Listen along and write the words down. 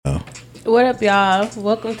What up, y'all?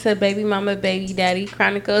 Welcome to Baby Mama, Baby Daddy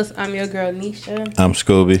Chronicles. I'm your girl, Nisha. I'm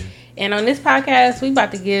Scooby. And on this podcast, we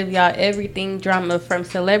about to give y'all everything drama from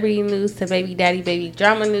celebrity news to baby daddy, baby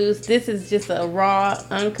drama news. This is just a raw,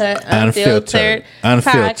 uncut, unfiltered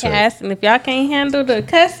podcast. And if y'all can't handle the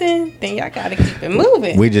cussing, then y'all got to keep it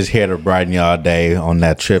moving. We just here to brighten y'all day on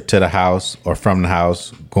that trip to the house or from the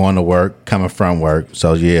house, going to work, coming from work.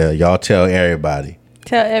 So, yeah, y'all tell everybody.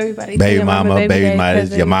 Tell everybody. Baby mama, baby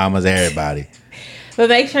daddy, your mamas, everybody. But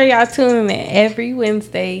make sure y'all tune in every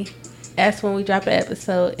Wednesday. That's when we drop an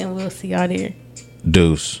episode, and we'll see y'all there.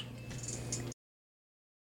 Deuce.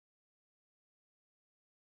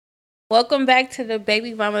 Welcome back to the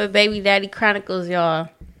Baby Mama, Baby Daddy Chronicles, y'all.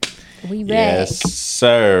 We back. Yes,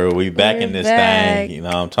 sir. We back in this thing. You know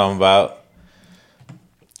what I'm talking about?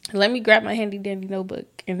 Let me grab my handy dandy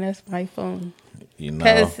notebook, and that's my phone. You know,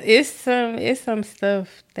 because it's some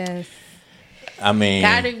stuff that's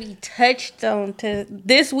gotta be touched on to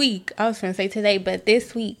this week. I was gonna say today, but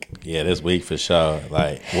this week. Yeah, this week for sure.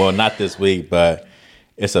 Like, well, not this week, but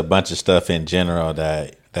it's a bunch of stuff in general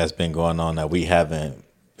that's been going on that we haven't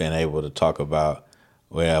been able to talk about.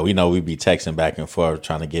 Well, we know we be texting back and forth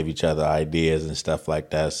trying to give each other ideas and stuff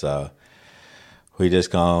like that. So we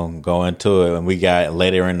just gonna go into it, and we got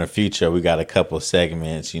later in the future. We got a couple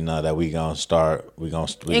segments, you know, that we gonna start. We gonna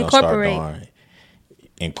start doing.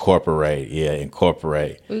 Incorporate. We're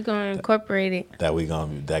gonna incorporate it. That we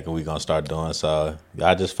gonna start doing. So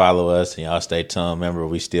y'all just follow us and y'all stay tuned. Remember,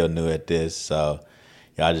 we still new at this, so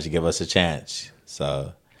y'all just give us a chance.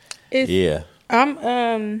 So yeah.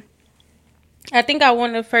 I think I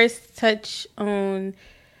want to first touch on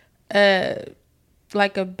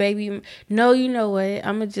like a baby. No, you know what?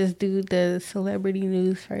 I'm gonna just do the celebrity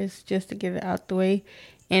news first, just to get it out the way,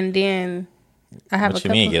 and then I have what you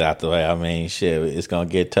mean get out the way? I mean, shit, it's gonna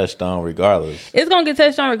get touched on regardless. It's gonna get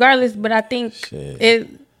touched on regardless, but I think it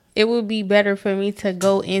would be better for me to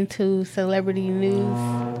go into celebrity news.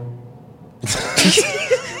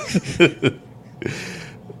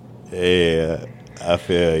 Yeah, I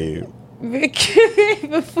feel you.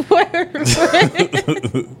 Before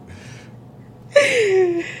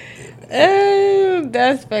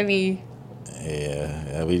that's funny.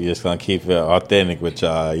 Yeah, we just gonna keep it authentic with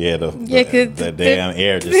y'all. Yeah, the damn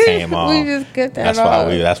air just came on. We just cut that off.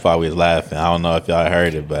 That's why we was laughing. I don't know if y'all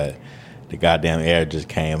heard it, but the goddamn air just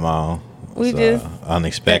came on.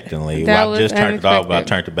 Unexpectedly. I just turned it off, but I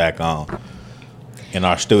turned it back on in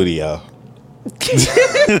our studio.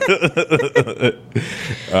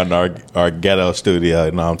 On our ghetto studio,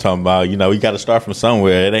 you know what I'm talking about. You know, we got to start from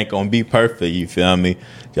somewhere. It ain't gonna be perfect, you feel me?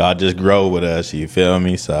 Y'all just grow with us, you feel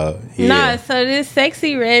me? So yeah. Nah, so this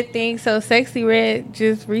Sexy Red thing. So Sexy Red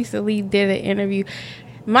just recently did an interview.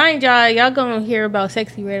 Mind y'all gonna hear about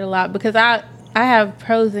Sexy Red a lot because I have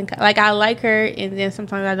pros and like I like her, and then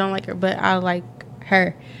sometimes I don't like her, but I like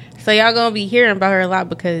her. So y'all gonna be hearing about her a lot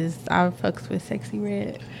because I fucks with Sexy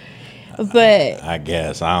Red. But I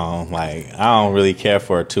guess I don't really care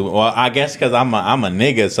for her too. Well, I guess because I'm a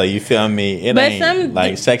nigga, so you feel me. It ain't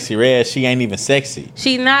like Sexy Red. She ain't even sexy.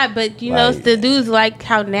 She not, but you know the dudes like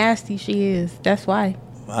how nasty she is. That's why.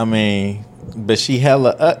 I mean, but she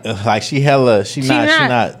hella She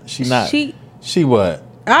what?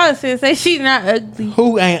 I was gonna say she not ugly.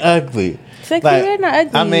 Who ain't ugly? Sexy Red not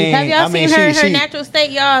ugly. I mean, have y'all seen her natural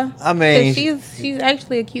state, y'all? I mean, she's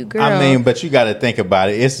actually a cute girl. I mean, but you got to think about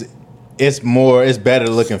it. It's better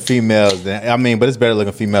looking females than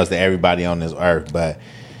everybody on this earth, but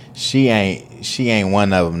she ain't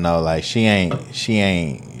one of them. No, like she ain't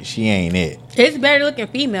it. It's better looking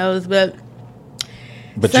females, but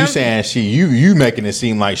you saying you making it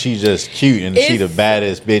seem like she's just cute and she the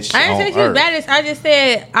baddest bitch. I didn't say she was baddest. I just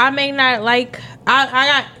said I may not like.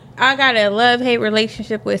 I got a love-hate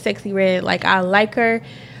relationship with Sexy Red. Like I like her.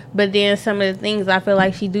 But then some of the things I feel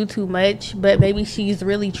like she do too much. But maybe she's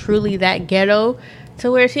really truly that ghetto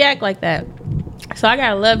to where she act like that. So I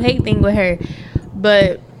got a love-hate thing with her.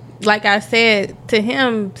 But like I said to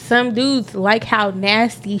him, some dudes like how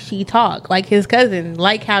nasty she talk. Like his cousin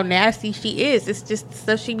like how nasty she is. It's just the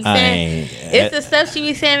stuff she be saying. It's the stuff she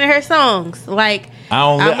be saying in her songs. Like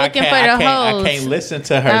I'm looking for the hoes. I can't listen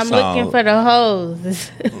to her songs. I'm looking for the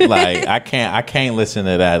hoes. Like I can't listen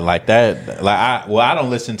to that like that. Like I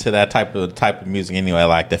don't listen to that type of music anyway.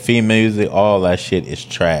 Like the female music, all that shit is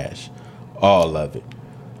trash. All of it.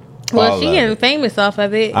 Well, she getting famous off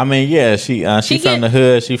of it. I mean, yeah, she from the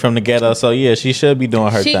hood, she from the ghetto, so yeah, she should be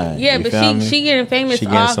doing her thing. Yeah, but she getting famous. She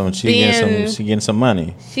getting some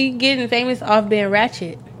money. She getting famous off being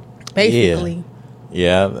ratchet, basically.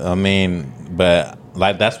 Yeah, I mean, but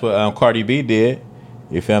like that's what Cardi B did.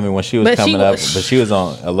 You feel me? When she was coming up, but she was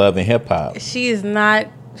on a Love and Hip Hop. She is not.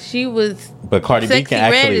 She was. But Cardi B can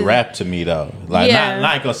actually rap to me though. Like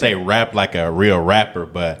not gonna say rap like a real rapper,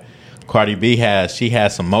 but Cardi B has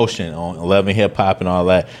some motion on Love and Hip Hop and all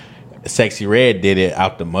that. Sexy Red did it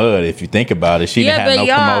out the mud. If you think about it, she didn't have no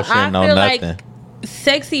promotion, no nothing. Like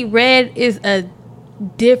Sexy Red is a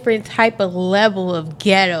different type of level of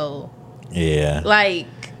ghetto. Yeah. Like.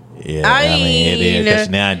 Yeah, I mean it is. 'Cause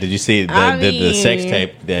now, did you see the sex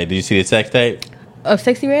tape? Did you see the sex tape of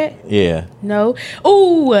Sexy Red? Yeah. No.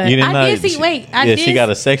 Ooh, I did see. She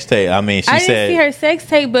got a sex tape. I mean, I didn't see her sex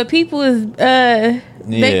tape, but people is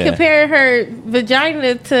they compare her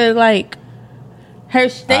vagina to like her.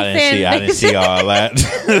 I didn't see all that.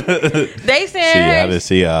 They saying I didn't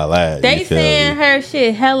see all that. They saying her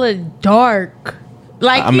shit hella dark.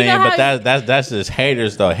 Like, I mean, but that's just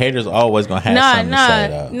haters though. Haters always gonna have something to say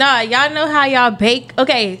though. Nah, y'all know how y'all bake.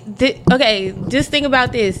 Okay, just think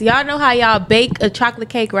about this. Y'all know how y'all bake a chocolate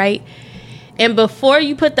cake, right? And before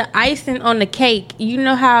you put the icing on the cake, you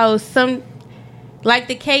know how like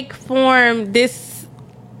the cake form this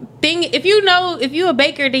thing. If you a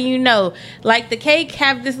baker, then you know. Like the cake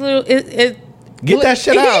have this little. Get that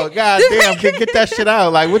shit out. God damn, get that shit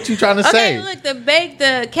out. Like, what you trying to say? Okay, look,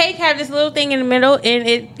 the cake have this little thing in the middle, and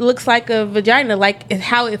it looks like a vagina, like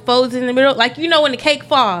how it folds in the middle. Like, when the cake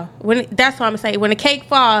fall, that's what I'm saying. When the cake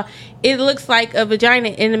fall, it looks like a vagina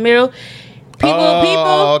in the middle. People.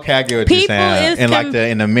 Okay, I get what you're saying.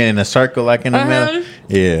 In a circle, like in the middle.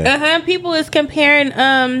 Yeah. People is comparing.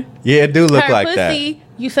 Yeah, it do look like pussy. that.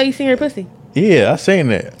 You seen her pussy? Yeah, I seen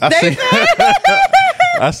it.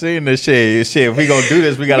 I seen this shit. Shit, if we gonna do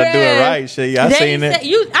this, we gotta do it right. Shit, I seen it.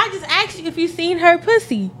 I just asked you if you seen her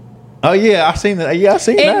pussy. Oh yeah, I seen that. Yeah, I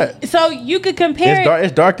seen that. So you could compare.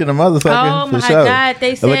 It's dark than a motherfucker. Oh my god,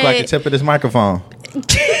 they said it looked like the tip of this microphone.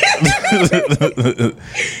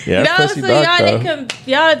 Yeah, no, pussy so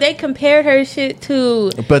dark, they compared her shit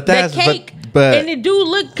to the cake, and it do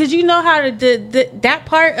look because you know how that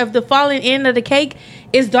part of the falling end of the cake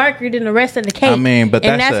is darker than the rest of the cake. I mean, but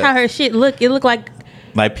that's how her shit look. It look like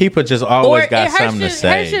people just always got something to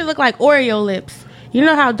say. Her shit look like Oreo lips. You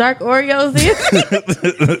know how dark Oreos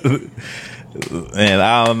is. Man,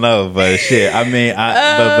 I don't know, but shit. I mean,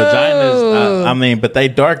 but vaginas. But they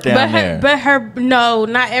dark down there. But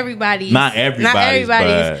not everybody. Not everybody's.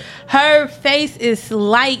 But her face is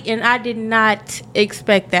light, and I did not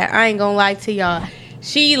expect that. I ain't gonna lie to y'all.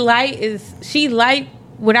 She light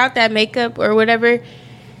without that makeup or whatever.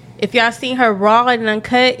 If y'all seen her raw and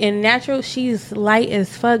uncut and natural, she's light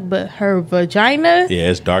as fuck. But her vagina,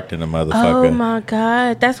 yeah, it's dark than a motherfucker. Oh my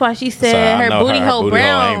god, that's why she said her booty hole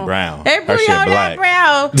brown. Ain't brown. Her booty hole not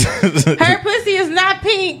brown. Her pussy is not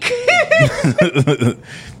pink.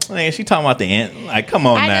 Man, she talking about the end. Like, come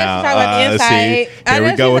on now. She talking about the inside.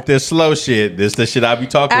 Here we go with this slow shit. This the shit I be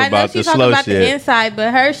talking about. The slow shit. The inside,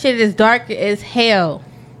 but her shit is dark as hell.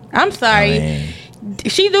 I'm sorry.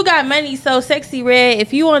 She do got money, so Sexy Red,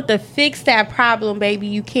 if you want to fix that problem, baby,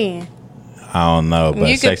 you can. I don't know,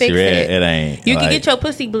 but Sexy Red, it ain't. You can get your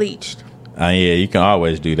pussy bleached. Yeah, you can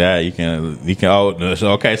always do that. You can.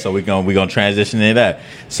 Okay, so we gonna transition into that.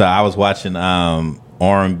 So I was watching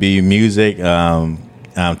R&B music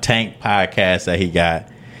Tank podcast that he got,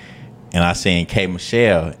 and I seen K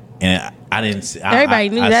Michelle, and I didn't see. Everybody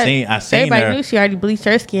knew that. I seen everybody her. Knew she already bleached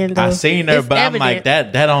her skin. Though. I seen her, but evident. I'm like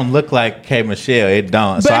that don't look like K Michelle. It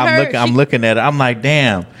don't. But so I'm looking at it. I'm like,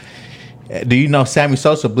 damn. Do you know Sammy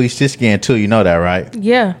Sosa bleached his skin too? You know that, right?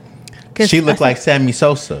 Yeah. She looked like Sammy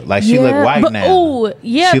Sosa. Like she looked white now. Ooh,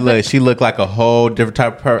 yeah. She looked like a whole different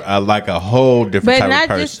type of type of person. But not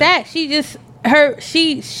just that.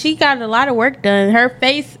 She got a lot of work done. Her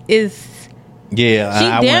face is. Yeah. She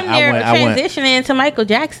damn near transitioning into Michael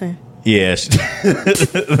Jackson. Yes,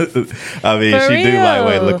 I mean For she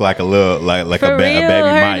real. do look like a little like a baby her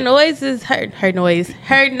Mike. Noise is her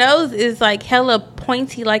nose is like hella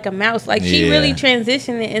pointy like a mouse. Like she really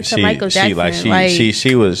transitioned into Michael Jackson.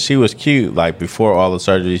 She was cute like before all the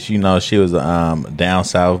surgeries. You know, she was a down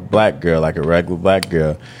south black girl, like a regular black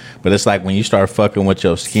girl. But it's like when you start fucking with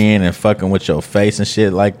your skin and fucking with your face and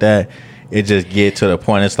shit like that. It just get to the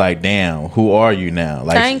point. It's like, damn, who are you now?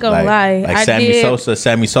 Like, I ain't gonna lie. Like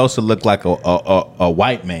Sammy Sosa looked like a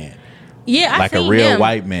white man. Yeah, like a real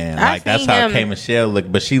white man. Like that's how K Michelle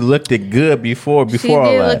looked. But she looked it good before all that. She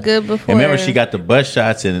did look good before. And remember, she got the butt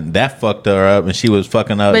shots and that fucked her up, and she was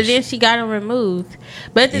fucking up. But then she got them removed.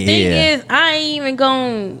 But the thing is, I ain't even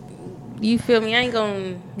gonna. You feel me? I ain't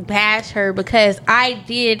gonna bash her because I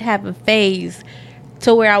did have a phase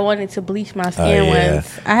to where I wanted to bleach my skin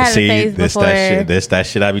once. I had a phase before. This that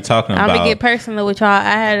shit I be talking about. I'm gonna get personal with y'all. I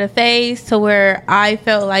had a phase to where I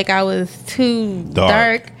felt like I was too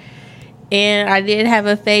dark, and I did have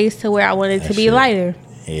a phase to where I wanted to be lighter.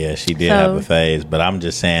 Yeah, she did have a phase, but I'm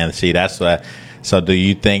just saying. See, that's what. So, do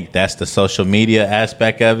you think that's the social media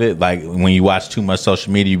aspect of it? Like when you watch too much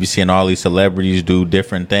social media, you be seeing all these celebrities do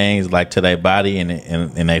different things, like to their body and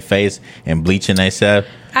their face and bleaching themselves.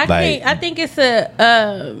 I think it's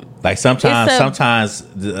a like sometimes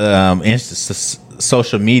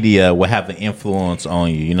social media will have an influence on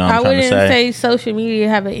you. You know what I'm trying to say? I wouldn't say social media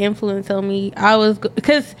have an influence on me.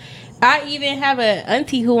 Because I even have an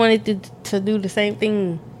auntie who wanted to do the same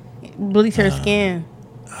thing, bleach her skin.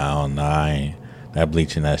 I don't know. That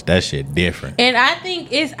bleaching, that shit different. And I don't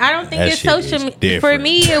think it's social media. For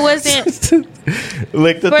me, it wasn't.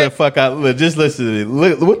 Look what the fuck I look. Just listen to it.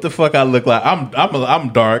 Look what the fuck I look like. I'm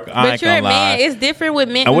dark. I ain't gonna lie. Man. It's different with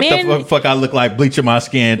men. And what the fuck I look like bleaching my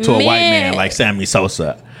skin to a white man like Sammy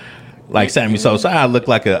Sosa. Like Sammy Sosa, I look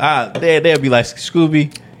like they'll be like,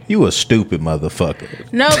 Scooby, you a stupid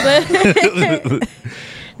motherfucker. No, but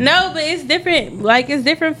no, but it's different. Like, it's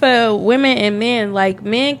different for women and men. Like,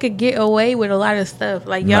 men could get away with a lot of stuff.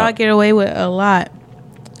 Like, y'all get away with a lot.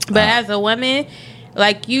 But as a woman,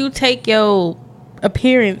 like, you take your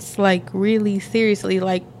appearance, like, really seriously.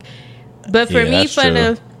 Like, but for me, for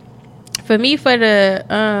the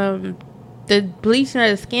bleaching of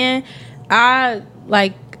the skin, I,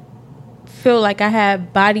 like, feel like I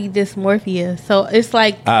have body dysmorphia. So it's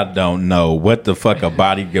like, I don't know what the fuck a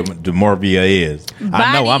body dysmorphia is.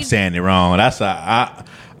 I know I'm saying it wrong. That's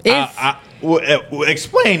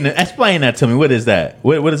explain that to me. What is that?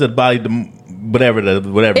 What is a body whatever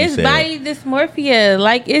you said? Body dysmorphia.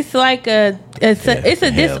 Like, it's like it's a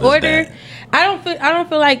disorder. I don't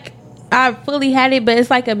feel like I fully had it, but it's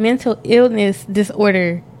like a mental illness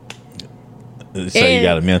disorder. So you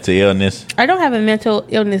got a mental illness? I don't have a mental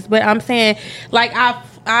illness, but I'm saying, like,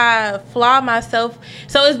 I flaw myself.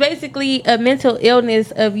 So it's basically a mental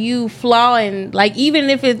illness of you flawing. Like, even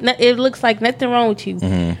if it looks like nothing wrong with you,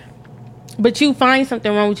 but you find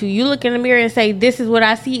something wrong with you. You look in the mirror and say, "This is what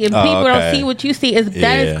I see," and people don't see what you see.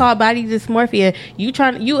 That is called body dysmorphia.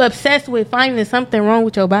 You obsessed with finding something wrong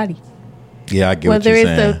with your body. Yeah, I get what you're saying.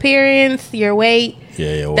 Whether it's the appearance, your weight.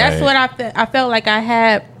 Yeah, your weight. That's what I felt like I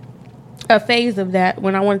had. A phase of that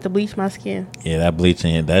when I wanted to bleach my skin. Yeah, that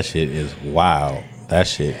bleaching, that shit is wild. That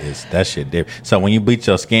shit different. So when you bleach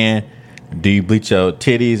your skin, do you bleach your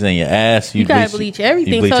titties and your ass? You gotta bleach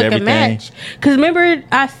everything so it can match. Because remember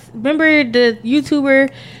the YouTuber,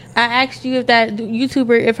 I asked you if that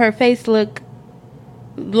YouTuber, if her face looked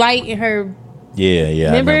light in her. Yeah,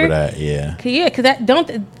 remember? I remember that. Yeah, because that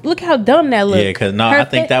look how dumb that looked. Yeah, because I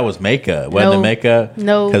think that was makeup. Wasn't it makeup?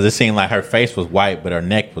 No, because it seemed like her face was white, but her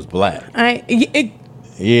neck was black.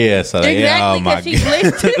 Yeah, so oh my god,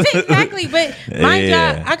 exactly. But my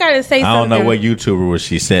job, I gotta say something. I don't know what YouTuber was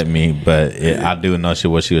she sent me, but I do know what she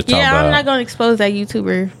was talking about. Yeah, I'm not gonna expose that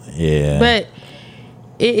YouTuber. Yeah, but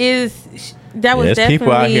it is. That was there's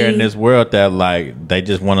people out here in this world that like they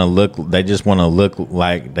just want to look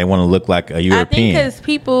like a European. I think because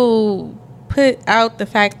people put out the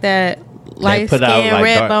fact that light skin,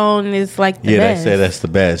 red bone is like the best. Yeah, they say that's the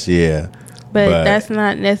best. Yeah, but that's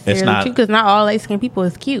not necessarily true because not all light skinned people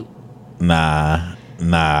is cute. Nah, they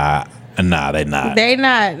not. They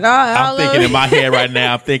not. I'm thinking in my head right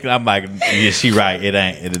now. I'm like, yeah, she right. It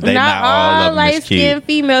ain't. They not all of them light skinned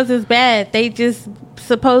females is bad. They just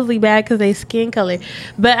supposedly bad because they skin color.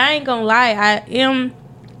 But I ain't gonna lie. I am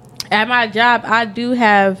at my job. I do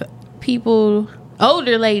have people,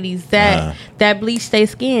 older ladies that bleach their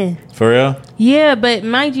skin. For real? Yeah, but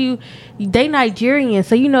mind you, they Nigerian,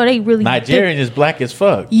 so you know they really Nigerian is black as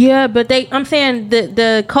fuck. Yeah, but I'm saying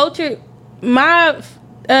the culture. My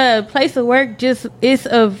place of work it's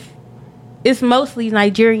mostly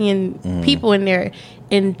Nigerian people in there,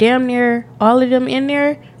 and damn near all of them in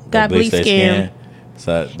there got bleach skin.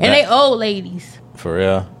 So and they old ladies. For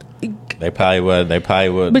real? They probably would.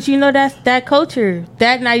 But you know that culture,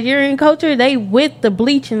 that Nigerian culture, they with the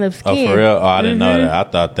bleaching of skin. Oh, for real? Oh, I didn't know that. I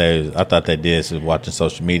thought they did. So watching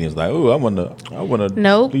social media, it's like, oh, I wanna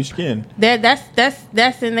bleach skin. That's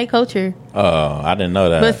in their culture. Oh, I didn't know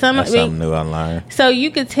that. But something new I learned. So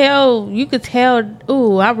you could tell.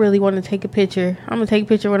 Ooh, I really want to take a picture. I'm gonna take a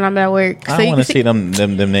picture when I'm at work. I want to see them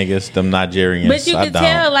niggas, them Nigerians. But you could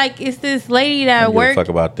tell, like, it's this lady that works. Fuck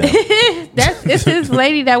about them. It's this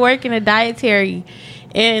lady that work in a dietary,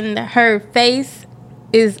 and her face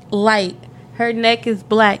is light, her neck is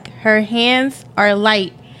black, her hands are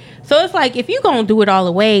light. So it's like, if you gonna do it all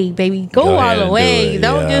the way, baby, go all the way.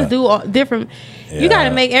 Don't just do all different. You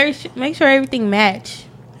gotta make sure everything match.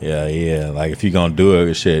 Yeah. Like, if you gonna do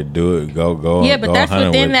it, shit, do it. Go. Yeah, but that's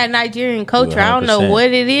within that Nigerian culture. I don't know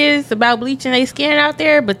what it is about bleaching their skin out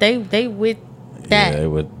there, but they with that. Yeah, they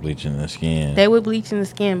with bleaching the skin.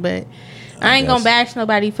 But I ain't gonna bash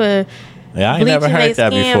nobody for. Yeah, I ain't never heard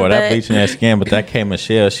that before. That bleaching that skin, but that K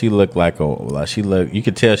Michelle, she looked like you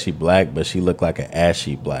could tell she black, but she looked like an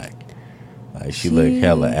ashy black. Like, she looked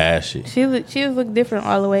hella ashy. She looked different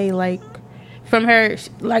all the way. Like, from her,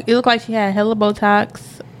 like, it looked like she had hella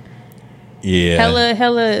Botox. Yeah.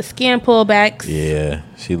 Hella skin pullbacks. Yeah,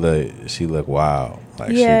 she looked wild.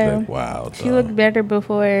 Like, she looked wild. She looked better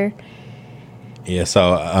before. Yeah.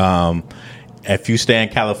 So, if you stay in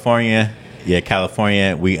California. Yeah,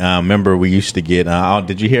 California. We remember we used to get.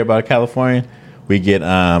 Did you hear about California? We get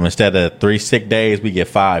instead of 3 sick days, we get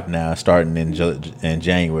 5 now. Starting in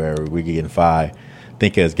January, we getting 5. I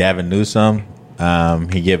think it's Gavin Newsom.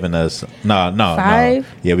 He giving us no 5.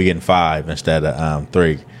 Yeah, we getting 5 instead of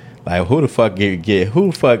 3. Like, who the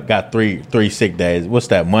fuck got three sick days? What's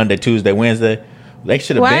that? Monday, Tuesday, Wednesday. They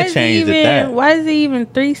should have been changed at that. Why is it even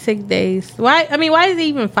 3 sick days? Why is it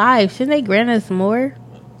even 5? Shouldn't they grant us more?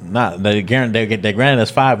 They granted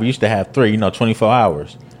us 5. We used to have 3. 24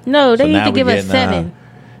 hours. No, they need to give us 7.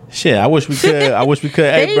 Shit, I wish we could.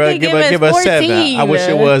 Hey, bro, give us 7. I wish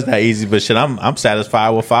it was that easy, but shit, I'm satisfied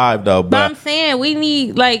with 5 though. But I'm saying we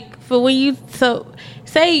need, like, for when you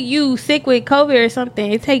say you sick with COVID or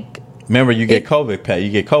something, it take. Remember, you get COVID pay. You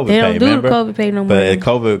get COVID pay. They don't do COVID pay no more. But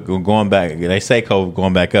COVID going back. They say COVID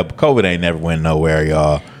going back up. COVID ain't never went nowhere,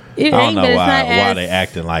 y'all. I don't know why they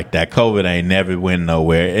acting like that. COVID ain't never went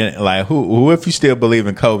nowhere. And, like, who if you still believe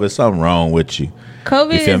in COVID, something wrong with you.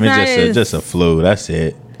 COVID is just a flu. That's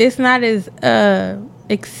it. It's not as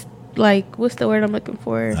like, what's the word I'm looking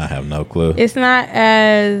for? I have no clue. It's not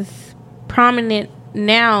as prominent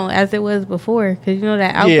now as it was before, because you know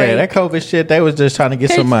that outbreak. Yeah, that COVID shit. They was just trying to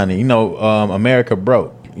get some money. America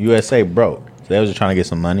broke. USA broke. So they was just trying to get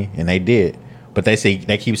some money, and they did. But they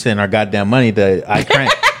keep sending our goddamn money to Ukraine.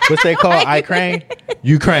 What's they call Ukraine?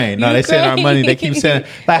 Ukraine. No, they send our money. They keep sending.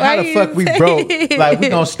 Like, how the fuck we broke? Like, we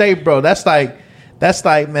gonna stay broke? That's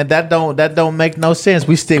like, man, that don't make no sense.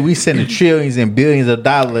 We sending trillions and billions of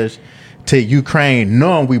dollars to Ukraine,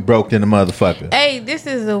 knowing we broke in the motherfucker. Hey, this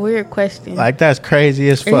is a weird question. Like, that's crazy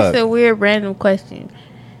as fuck. It's a weird random question.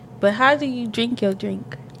 But how do you drink your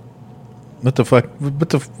drink? What the fuck?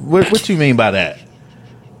 What you mean by that?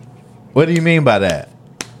 What do you mean by that?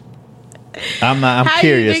 I'm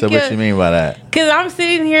curious of what you mean by that. Because I'm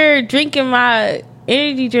sitting here drinking my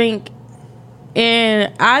energy drink,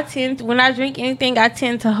 and when I drink anything, I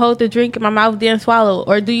tend to hold the drink in my mouth, then swallow.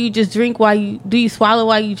 Or do you just drink do you swallow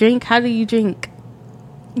while you drink? How do you drink?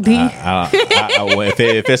 If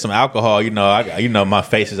it's some alcohol, my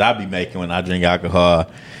faces I be making when I drink alcohol.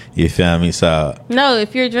 You feel me? So no,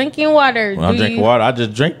 if you're drinking water, when I'm drinking water, I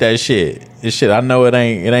just drink that shit. This shit, I know it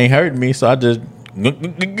ain't hurting me, so I just like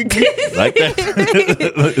that.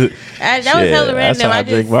 That was hella random. That's how I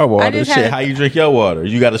drink my water. How you drink your water?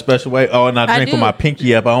 You got a special way? Oh, and I drink with my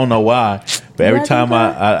pinky up. I don't know why, but every time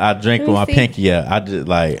I drink with my pinky up, I just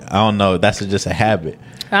I don't know. That's just a habit.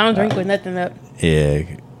 I don't drink with nothing up. Yeah.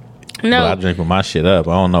 No, but I drink with my shit up.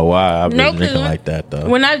 I don't know why I've been drinking like that though.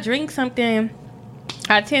 When I drink something,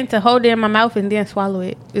 I tend to hold it in my mouth and then swallow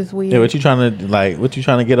it. It's weird. Yeah, what you trying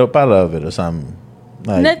to get up out of it or something?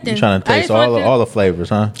 Like, nothing. You trying to taste all the flavors,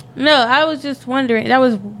 huh? No, I was just wondering. That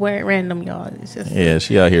was random, y'all. It's just, yeah,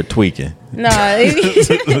 she out here tweaking. No,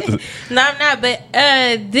 no, I'm not. But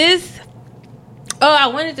this. Oh, I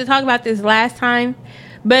wanted to talk about this last time,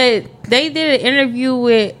 but they did an interview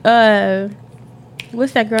with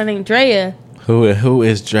what's that girl named Drea? Who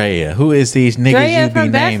is Drea? Who is these niggas Drea you be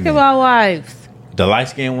naming? Basketball Wives. The light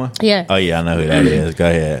skinned one? Yeah. Oh yeah, I know who that is. Go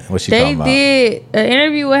ahead. What's she talking about? They did an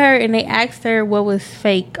interview with her and they asked her what was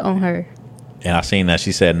fake on her. And I seen that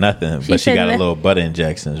she said nothing, but she got a little butt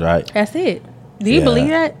injections, right? That's it. Do you believe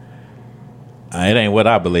that? It ain't what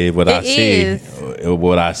I believe. What I see.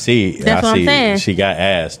 What I see. That's what I'm saying. She got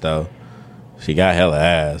ass though. She got hella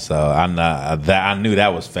ass, so I knew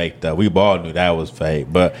that was fake though. We all knew that was fake,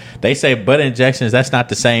 but they say butt injections. That's not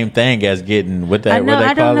the same thing as getting what they. I know. What they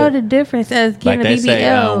I don't know the difference as getting a BBL.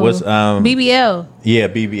 Say, what's BBL? Yeah,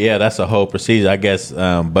 BBL. That's a whole procedure, I guess.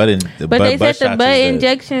 But they said the butt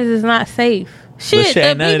injections is not safe. Shit,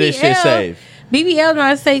 none of this shit safe. BBL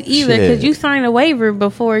not safe either because you sign a waiver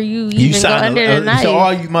before you even go under the knife. So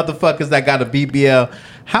all you motherfuckers that got a BBL,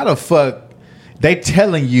 how the fuck? They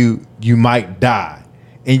telling you might die,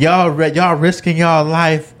 and y'all risking y'all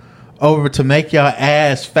life over to make y'all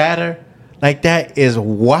ass fatter. Like, that is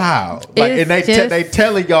wild. Like, and they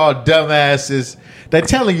telling y'all dumbasses, they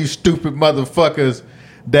telling you stupid motherfuckers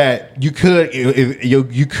that you could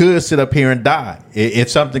you could sit up here and die if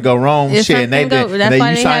something go wrong. Shit, and they you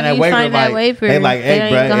sign that waiver. They like, hey,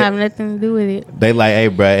 bro, ain't gonna have nothing to do with it. They like, hey,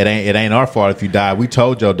 bro, it ain't our fault if you die. We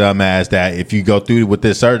told your dumb ass that if you go through with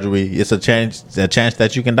this surgery, it's a chance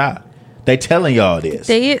that you can die. They telling y'all this.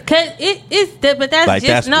 But that's like,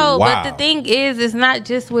 just wild. But the thing is, it's not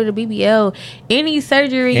just with a BBL. Any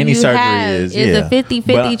surgery have is a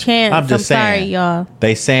 50-50 chance. I'm sorry, y'all.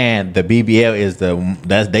 They saying the BBL is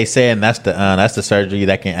that's the surgery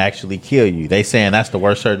that can actually kill you. They saying that's the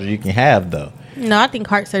worst surgery you can have, though. No, I think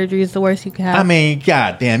heart surgery is the worst you can have. I mean,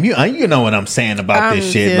 goddamn, you know what I'm saying about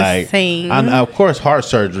this shit. Like, of course, heart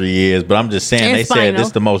surgery is, but I'm just saying and they said this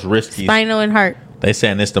is the most risky. Spinal and heart. They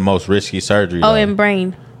saying it's the most risky surgery. Oh, and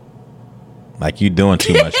brain. Like, you doing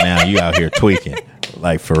too much now. You out here tweaking.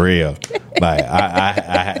 Like, for real. Like,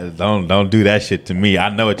 I don't do that shit to me. I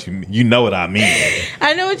know what you know what I mean.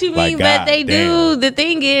 I know what you mean, but they do. The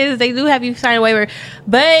thing is, they do have you sign a waiver.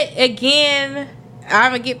 But again,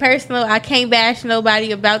 I'm gonna get personal. I can't bash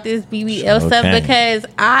nobody about this BBL stuff because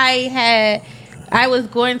I was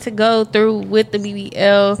going to go through with the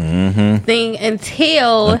BBL thing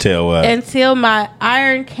until my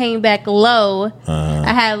iron came back low.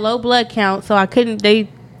 I had low blood count, so I couldn't.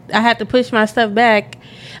 I had to push my stuff back.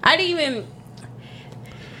 I didn't even.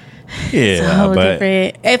 Yeah, but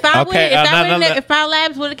different. If my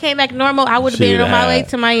labs would have came back normal, I would have been on my way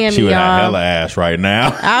to Miami. She would have hella ass right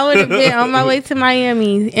now. I would have been on my way to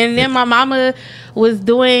Miami, and then my mama was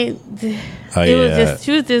doing. She was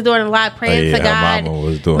just doing a lot of praying to God. Mama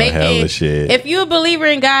was doing hella shit. If you're a believer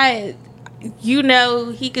in God, you know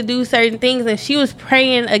He could do certain things, and she was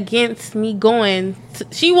praying against me going.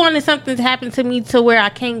 She wanted something to happen to me to where I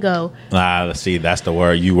can't go. See, that's the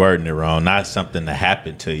word. You wording it wrong. Not something to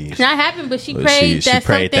happen to you. Not happen, but she prayed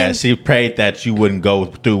she prayed that you wouldn't go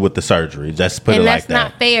through with the surgery. Just put it like that. And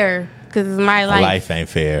that's not fair because it's my life. Life ain't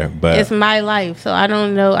fair, but it's my life, so I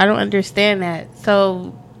don't know. I don't understand that.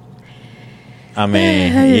 So. I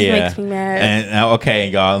mean, that just makes me mad. And okay,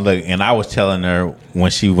 y'all, look, and I was telling her when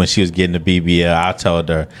she was getting the BBL, I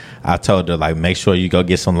told her like, make sure you go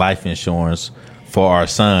get some life insurance for our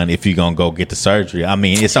son if you're gonna go get the surgery. I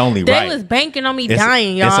mean, it's only right. They was banking on me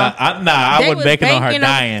dying, y'all. I wasn't banking on her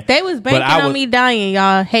dying. They was banking on me dying,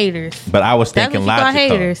 y'all. Haters. But I was thinking logical.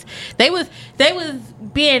 Haters. They was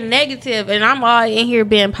being negative, and I'm all in here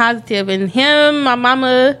being positive. And him, my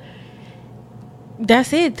mama.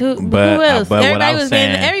 That's it, too. But, who else? But everybody was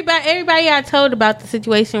saying, everybody I told about the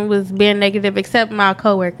situation was being negative, except my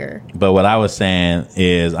coworker. But what I was saying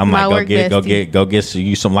is, I'm like, go get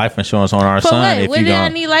you some life insurance on our for son. What? What did I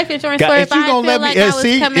need life insurance for? If I feel like I was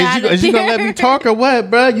coming out of Is you gonna let me talk or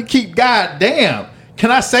what, bro? You keep goddamn.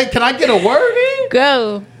 Can I get a word in?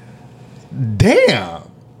 Go. Damn.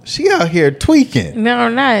 She out here tweaking. No,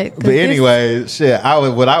 I'm not. But anyway,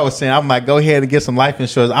 what I was saying, I'm like, go ahead and get some life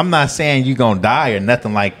insurance. I'm not saying you gonna die or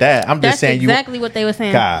nothing like that. I'm just saying exactly what they were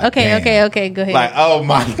saying. God, okay, go ahead. Like, oh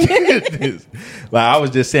my goodness. Like, I was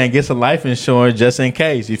just saying, get some life insurance just in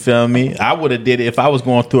case. You feel me? I would have did it if I was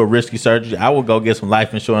going through a risky surgery. I would go get some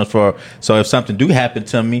life insurance so if something do happen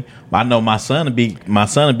to me, I know my son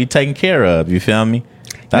will be taken care of. You feel me?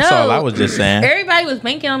 That's all I was just saying. Everybody was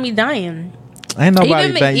banking on me dying. Ain't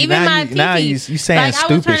nobody now you saying like,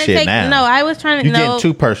 stupid shit now. No, I was trying to. You getting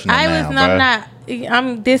too personal now,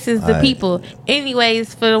 this is the people.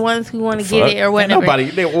 Anyways, for the ones who want to get it or whatever.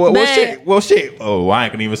 Well, shit. Oh, I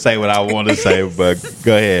ain't gonna even say what I want to say, but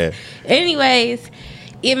go ahead. Anyways,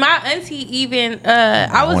 my auntie even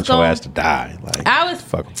I was want going, your ass to die. Like, I was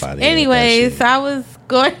fuck about it. Anyways, I was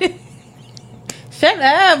going. Shut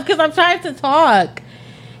up, because I'm trying to talk.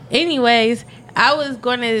 Anyways. I was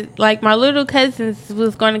going to, like, my little cousins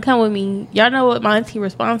was going to come with me. Y'all know what my auntie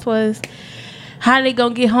response was? How they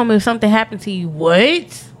going to get home if something happened to you?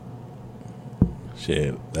 What?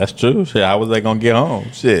 Shit, that's true. Shit, how was they going to get home?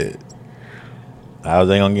 Shit. How was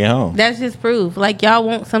they going to get home? That's just proof. Like, y'all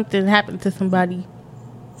want something to happen to somebody.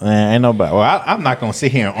 Man, ain't nobody. Well, I'm not going to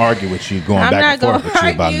sit here and argue with you back and forth with you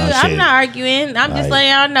about no shit. I'm not arguing. I'm just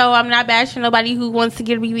letting y'all know I'm not bashing nobody who wants to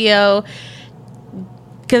get a BBL.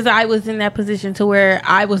 Because I was in that position to where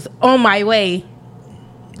I was on my way.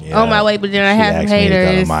 Yeah, on my way, but then I had some haters. Me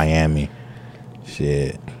to go to Miami.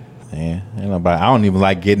 Shit. Yeah, ain't nobody. I don't even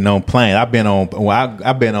like getting on plane. I've been on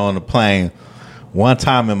the plane one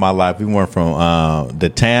time in my life. We went from the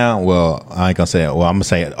town. Well, I ain't gonna say it. Well, I'm gonna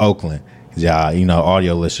say it, Oakland. Cause y'all,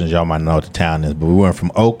 audio listeners, y'all might know what the town is. But we went from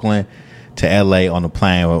Oakland to LA on the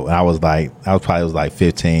plane. I was probably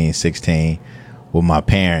 15, 16 with my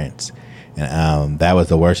parents. And that was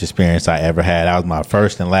the worst experience I ever had. That was my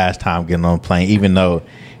first and last time getting on a plane, even though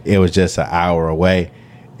it was just an hour away.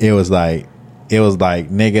 It was like,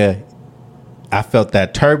 nigga, I felt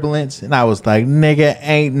that turbulence, and I was like, nigga,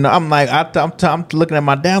 ain't no. I'm like, I'm looking at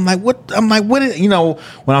my dad. I'm like, what? I'm like, what is, you know,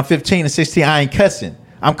 when I'm 15 and 16, I ain't cussing.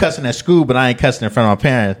 I'm cussing at school, but I ain't cussing in front of my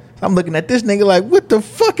parents. I'm looking at this nigga like, what the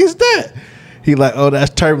fuck is that? He like, oh,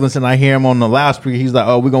 that's turbulence, and I hear him on the loudspeaker. He's like,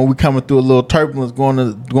 oh, we coming through a little turbulence going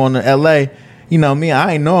to LA. You know me,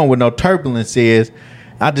 I ain't knowing what no turbulence is.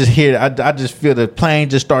 I just hear, I just feel the plane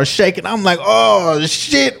just start shaking. I'm like, oh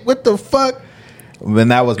shit, what the fuck?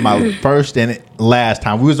 And that was my first and last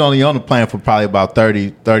time. We was only on the plane for probably about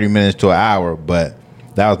 30 minutes to an hour, but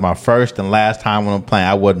that was my first and last time on a plane.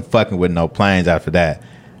 I wasn't fucking with no planes after that.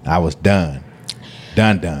 I was done.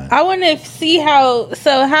 I want to see how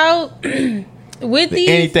with these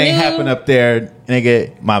anything happen up there,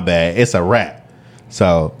 nigga, my bad. It's a wrap.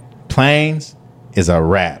 So planes is a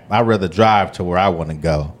wrap. I'd rather drive to where I want to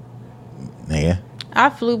go. Nigga. I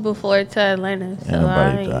flew before to Atlanta, so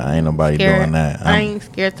ain't nobody doing that. I ain't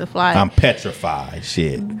scared to fly. I'm petrified.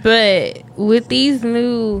 Shit. But with these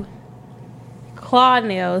new claw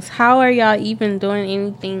nails, how are y'all even doing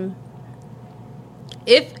anything?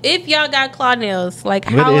 If y'all got claw nails, like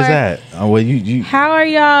how what is that? Well, you. How are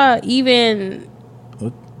y'all even?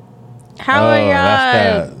 How are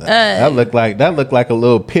y'all? That look like a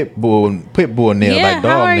little pit bull nail, like dog nails.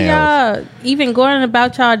 How are y'all even going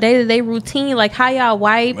about y'all day-to-day routine? Like how y'all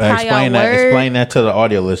wipe, how y'all work? Explain that to the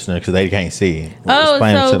audio listener because they can't see.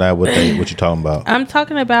 Explain to that what you talking about. I'm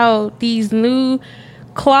talking about these new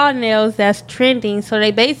claw nails that's trending. So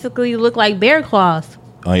they basically look like bear claws.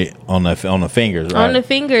 On the fingers, right? On the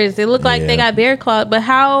fingers, it look like they got bear claws. But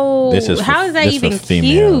how is that even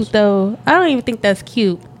cute though? I don't even think that's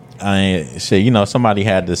cute. I ain't shit. You know, somebody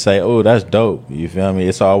had to say, "Oh, that's dope." You feel me?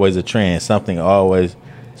 It's always a trend. It's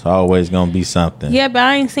always gonna be something. Yeah, but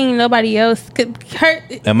I ain't seen nobody else.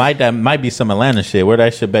 That might be some Atlanta shit. Where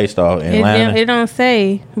that shit based off? In Atlanta? It don't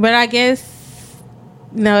say, but I guess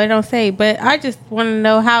no, it don't say. But I just want to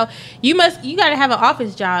know how you got to have an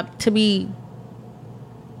office job to be.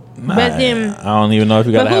 But then I don't even know if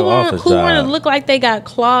you got to have an office job. Who want to look like they got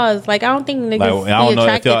claws? Like I don't think niggas I don't know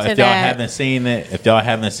if y'all haven't seen it. If y'all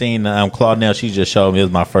haven't seen claw nails, she just showed me. It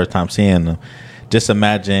was my first time seeing them. Just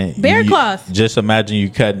imagine bear claws. Just imagine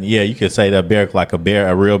you cutting. Yeah, you could say that bear like a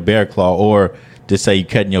real bear claw, or just say you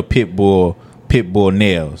cutting your pit bull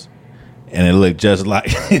nails, and it looked just like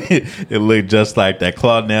that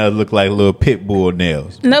claw nails look like little pit bull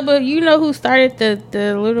nails. No, but you know who started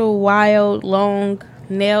the little wild long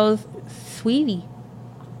nails? Sweetie.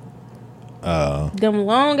 Them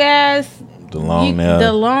long ass. The long nails.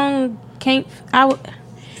 The long can't.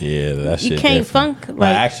 Yeah, that shit. You can't different. funk.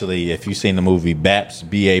 Like actually, if you seen the movie Baps,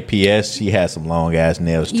 BAPS, she had some long ass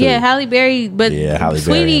nails too. Yeah, Halle Berry. But Halle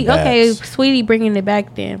Sweetie. Berry okay, Sweetie bringing it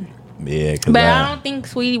back then. Yeah, but I don't think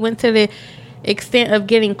Sweetie went to the extent of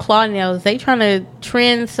getting claw nails. They trying to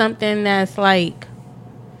trend something that's like,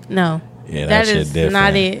 no. Yeah, that shit is different.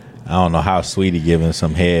 Not it. I don't know how Sweetie giving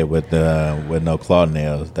some head with no claw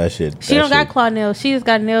nails. That shit. She don't got claw nails. She just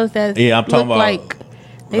got nails that. Yeah, I'm talking about.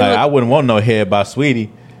 I wouldn't want no head by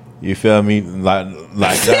Sweetie. You feel me? Like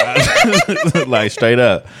like straight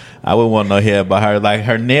up. I wouldn't want no head by her. Like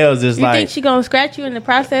her nails is You think she gonna scratch you in the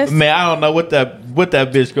process? Man, I don't know what that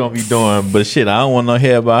bitch gonna be doing, but shit, I don't want no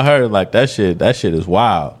head by her. Like that shit is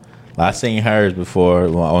wild. I seen hers before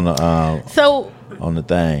on the on the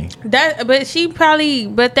thing.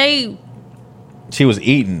 She was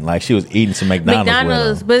eating some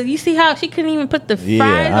McDonald's. But you see how she couldn't even put the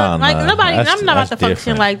fries on? Like nobody. I'm not about to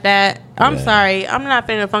function like that. I'm sorry. I'm not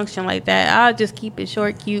finna function like that. I'll just keep it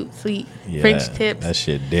short, cute, sweet, French tips. That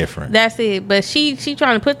shit different. That's it. But she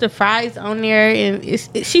trying to put the fries on there, and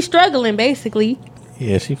she's struggling basically.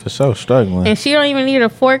 Yeah, she for sure struggling. And she don't even need a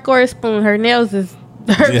fork or a spoon. Her nails is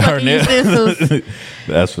her utensils.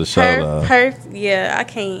 That's for sure. Yeah, I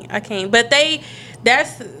can't. But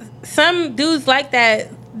that's some dudes like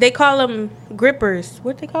that. They call them grippers.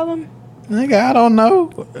 What they call them? Nigga, I don't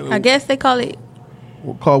know. I guess they call it.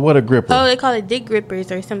 Call what a gripper? Oh, they call it dick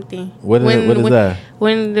grippers or something. What is that?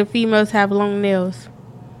 When the females have long nails.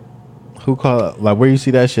 Who call it? Like where you see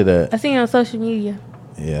that shit at? I seen it on social media.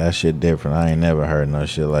 Yeah, that shit different. I ain't never heard no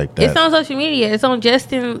shit like that. It's on social media. It's on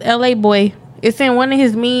Justin LA Boy. It's in one of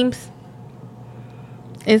his memes.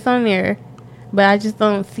 It's on there, but I just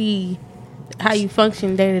don't see how you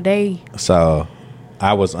function day to day. So,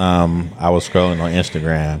 I was scrolling on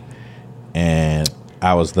Instagram, and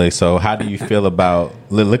I was like, so how do you feel about?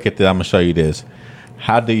 Look at this. I'm gonna show you this.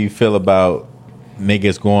 How do you feel about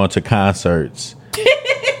niggas going to concerts?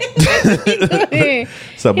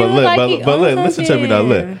 So, but look, listen to me though.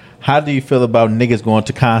 Look, how do you feel about niggas going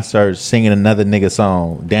to concerts, singing another nigga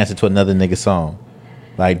song, dancing to another nigga song?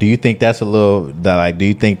 Like, do you think that's a little? Do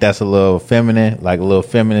you think that's a little feminine, like a little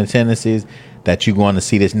feminine tendencies? That you going to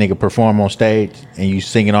see this nigga perform on stage and you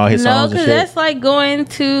singing all his songs and shit? No, because that's like going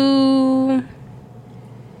to...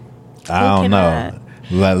 I don't know.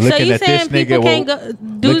 Like, looking at this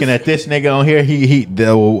nigga, looking at this nigga on here,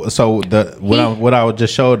 what I would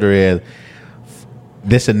just showed her is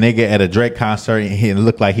this a nigga at a Drake concert and he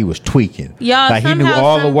looked like he was tweaking. Y'all, like he knew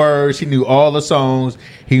all the words, he knew all the songs,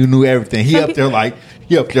 he knew everything. He up there like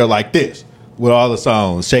this. With all the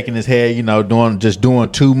songs, shaking his head, doing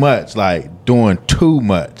too much, doing too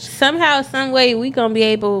much. Somehow, some way, we gonna be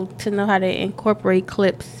able to know how to incorporate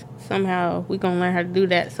clips. Somehow, we gonna learn how to do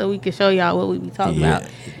that, so we can show y'all what we be talking about.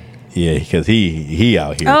 Yeah, because he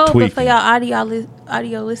out here. Oh, tweaking. But for y'all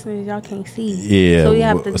audio listeners, y'all can't see. Yeah, so we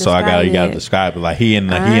have to. So you gotta describe it. Like he in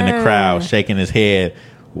the crowd shaking his head.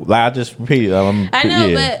 Like I just repeat. I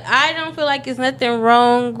know, but I don't feel like there's nothing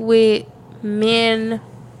wrong with men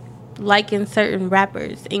liking certain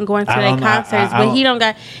rappers and going to their concerts, but he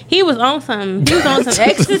was on something. He was on some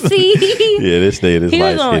ecstasy. Yeah, this he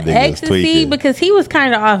was on ecstasy because he was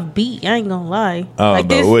kind of off beat. I ain't gonna lie. Oh like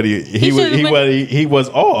no, he was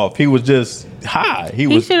off. He was just high. He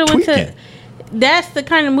was tweaking. That's the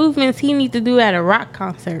kind of movements he needs to do at a rock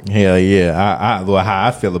concert. Hell yeah. How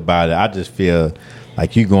I feel about it, I just feel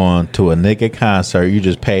like you going to a nigga concert, you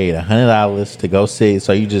just paid $100 to go see.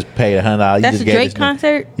 So you just paid $100. That's a Drake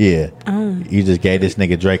concert? Yeah. You just gave this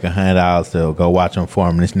nigga Drake $100 to go watch him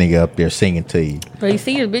perform. This nigga up there singing to you. But you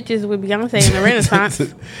see the bitches with Beyonce in the Renaissance.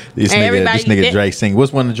 this nigga Drake singing.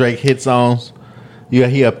 What's one of Drake hit songs? Yeah,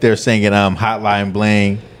 he up there singing Hotline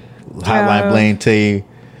Bling to you.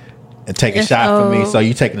 And take a shot from me. So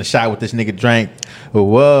you taking a shot with this nigga Drake.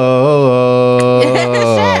 Whoa.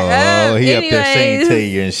 He up there singing to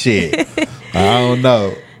you and shit. I don't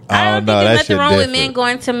know. I don't think there's nothing wrong with men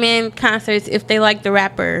going to men concerts if they like the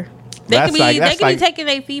rapper. They could be taking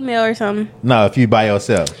a female or something. No, if you by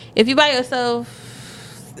yourself. Maybe.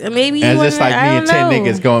 And it's just like me and 10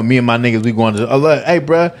 niggas going. Me and my niggas, we going to. Hey,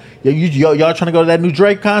 bro, y'all trying to go to that new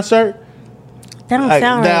Drake concert? That don't sound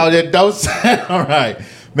right. Now that don't sound right.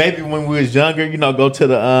 Maybe when we was younger, go to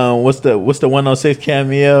the what's the 106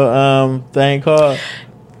 cameo thing called?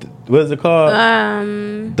 What is it called? I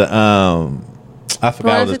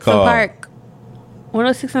forgot what it's called. Park.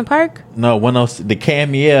 106 in Park? No, 106 the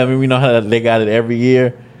cameo. I mean, we know how they got it every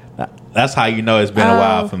year. That's how you know it's been a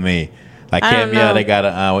while for me. Like cameo, they got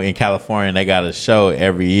in California. They got a show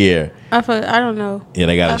every year. I don't know. Yeah,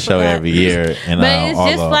 they got a show every year, and but it's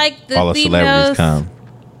just like the all the celebrities come.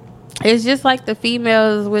 It's just like the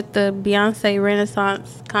females with the Beyonce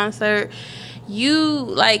Renaissance concert.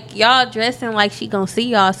 Y'all dressing like she gonna see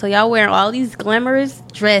y'all. So y'all wearing all these glamorous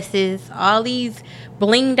dresses, all these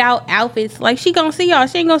blinged out outfits. Like she gonna see y'all.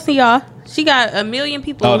 She ain't gonna see y'all. She got a million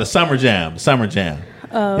people. Oh, the Summer Jam.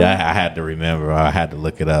 Oh. Yeah, I had to remember. I had to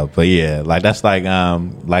look it up. But yeah, that's like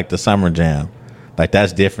the Summer Jam. Like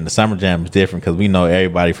that's different. The Summer Jam is different because we know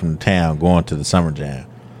everybody from the town going to the Summer Jam.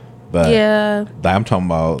 But yeah, I'm talking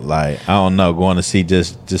about I don't know, going to see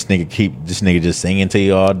this nigga just singing to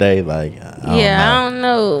you all day. I don't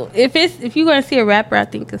know. If you're going to see a rapper, I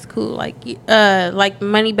think it's cool. Like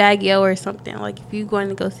Moneybagg Yo or something. Like if you're going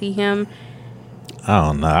to go see him. I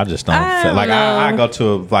don't know. I just don't feel like I go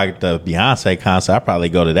to the Beyonce concert. I probably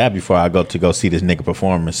go to that before I go see this nigga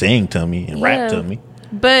perform and sing to me and rap to me.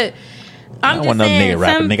 But I don't want no nigga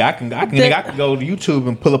rapping. Nigga, I can go to YouTube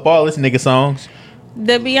and pull up all this nigga songs.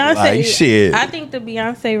 The Beyonce shit. I think the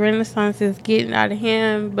Beyonce Renaissance is getting out of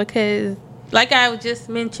hand because, like I just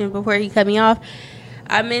mentioned before he cut me off,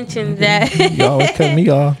 I mentioned that you always cut me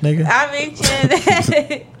off, nigga.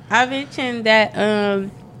 I mentioned that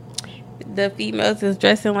the females is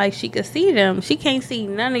dressing like she could see them. She can't see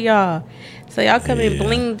none of y'all. So y'all come in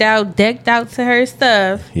blinged out, decked out to her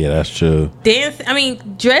stuff. Yeah, that's true.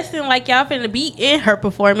 Dressing like y'all finna be in her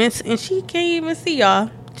performance, and she can't even see y'all.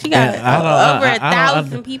 She got over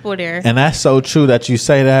 1,000 people there. And that's so true that you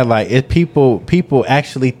say that. Like, people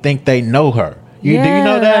actually think they know her. Do you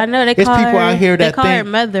know that? I know. They call her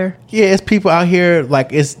mother. Yeah, it's people out here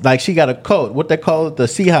it's like she got a coat. What they call it? The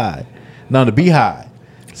C-hide. No, the B-hide.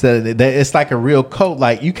 So it's like a real coat.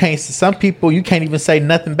 Like some people you can't even say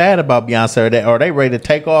nothing bad about Beyonce or they ready to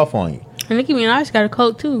take off on you. And Nicki Minaj got a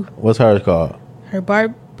coat too. What's hers called? Her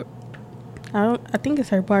I think it's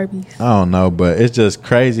her Barbies. I don't know, but it's just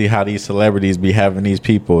crazy how these celebrities be having these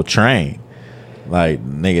people trained. Like,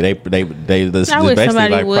 nigga, they this I wish basically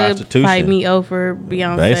somebody like would prostitution. fight me over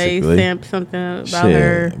Beyonce, Basically. stamp something about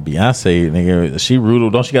her. Beyonce, nigga, she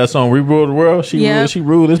ruled. Don't she got a song "We Rule the World"? She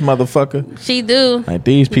ruled this motherfucker. She do. Like,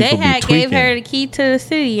 these people They had be tweaking. gave her the key to the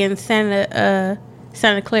city in Santa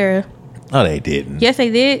Clara. Oh, they didn't. Yes, they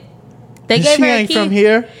did. They gave she her a ain't key. from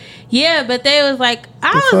here. Yeah, but they was like,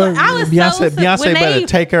 I was Beyonce when better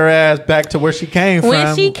take her ass back to where she came when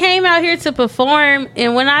from. she came out here to perform,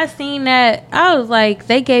 and when I seen that, I was like,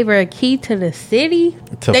 they gave her a key to the city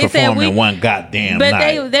to they perform in one goddamn but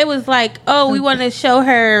night. they was like, oh, we want to show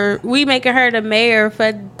her, we making her the mayor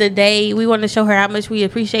for the day. We want to show her how much we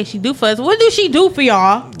appreciate she do for us. What do she do for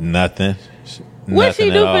y'all? Nothing. What she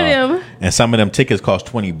do for them? And some of them tickets cost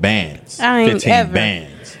 20 bands, I ain't 15 ever.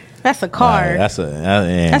 bands. That's a car. That's a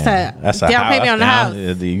down payment on the house.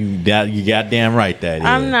 You goddamn right that is.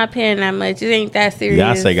 I'm not paying that much. It ain't that serious.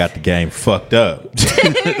 Beyonce got the game fucked up.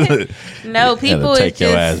 No, people take is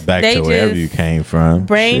your just, ass back they to wherever just you came from.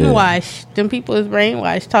 brainwashed. Shit. Them people is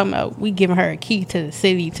brainwashed. Talking about we giving her a key to the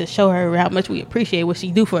city to show her how much we appreciate what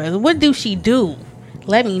she do for us. What do she do?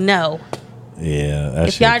 Let me know. Yeah,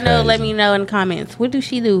 that's if y'all know, let me know in the comments. What do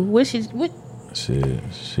she do? What she do?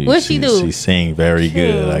 She sing very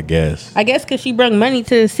good, I guess. I guess because she brung money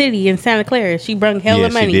to the city in Santa Clara. She brung hella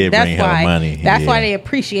money. She did bring hella money. That's why they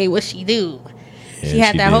appreciate what she do. Yeah, she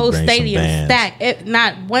had that whole stadium stacked.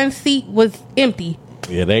 Not one seat was empty.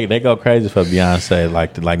 Yeah, they go crazy for Beyonce,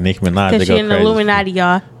 like Nicki Minaj. Because she in the Illuminati,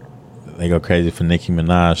 y'all. They go crazy for Nicki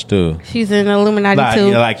Minaj too. She's in the Illuminati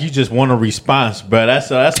too. Like you just want a response, bro.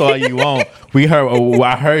 That's all you want.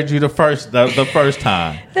 I heard you the first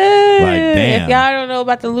time. Like, damn. If y'all don't know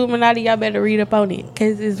about the Illuminati, y'all better read up on it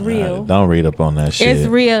because it's real. Don't read up on that shit. It's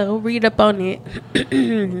real. Read up on it.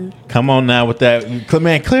 Come on now with that,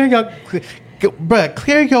 man.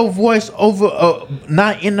 Clear your voice over,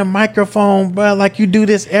 not in the microphone, bro. Like you do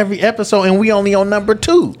this every episode, and we only on number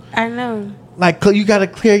 2. I know. Like you got to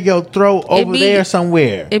clear your throat over there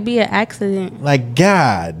somewhere. It'd be an accident. Like,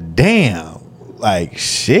 god damn. Like,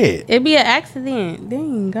 shit. It'd be an accident.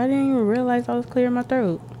 Dang, I didn't even realize I was clearing my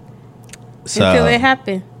throat until it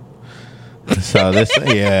happened. So this,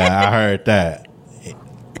 I heard that.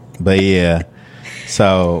 But yeah,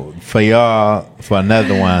 so for y'all, for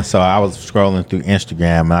another one. So I was scrolling through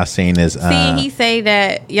Instagram and I seen this. He say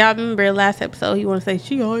that y'all remember last episode. He want to say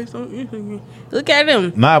she always on Instagram. Look at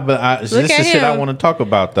him. Nah, but this is shit I want to talk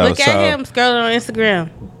about though. Look at him scrolling on Instagram.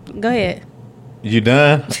 Go ahead. You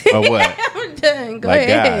done or what? I'm done. Go like,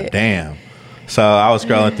 ahead. God damn. So I was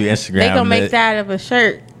scrolling through Instagram. They gonna make that out of a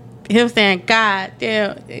shirt. Him saying, "God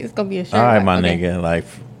damn," it's gonna be a shirt. All right, my nigga. Like,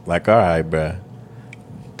 all right, bruh.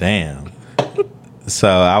 Damn. So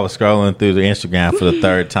I was scrolling through the Instagram for the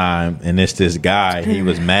third time, and this guy. He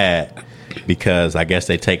was mad because I guess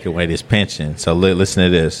they take away his pension. So listen to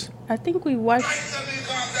this. I think we watched.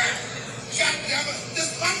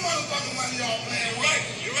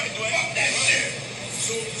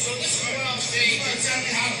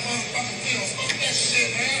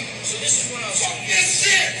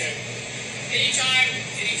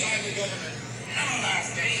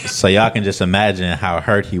 So y'all can just imagine how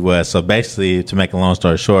hurt he was. So basically, to make a long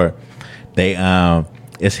story short, he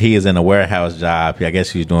is in a warehouse job. I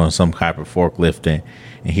guess he was doing some type of forklifting,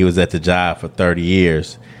 and he was at the job for 30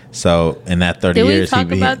 years. So in that 30 years, did we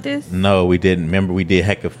talk about this? No, we didn't. Remember, we did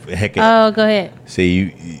heck of. Oh, go ahead.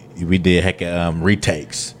 See, we did heck of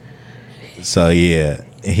retakes. So yeah,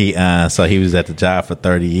 he was at the job for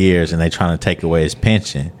 30 years, and they trying to take away his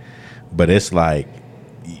pension. But it's like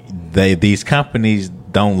these companies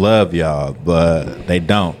don't love y'all, but they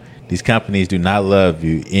don't. These companies do not love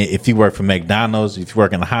you. If you work for McDonald's, if you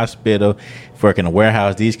work in a hospital, if you work in a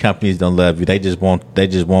warehouse, these companies don't love you. They just want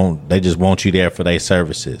you there for their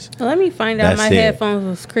services. Let me find out. My headphones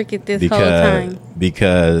was crooked whole time.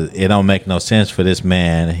 Because it don't make no sense for this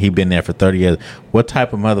man. He been there for 30 years. What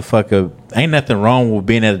type of motherfucker? Ain't nothing wrong with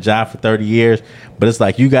being at a job for 30 years, but it's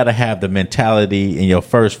like you got to have the mentality in your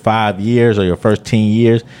first 5 years or your first 10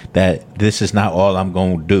 years that this is not all I'm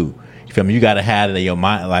going to do. You feel me? You got to have it in your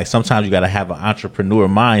mind. Like sometimes you got to have an entrepreneur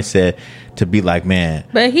mindset to be like, man.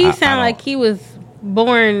 But he sounded like he was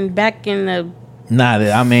born back in the. Nah,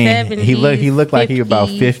 I mean, 70s, he looked like he 50s. about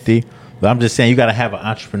 50. But I'm just saying, you got to have an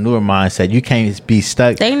entrepreneur mindset. You can't be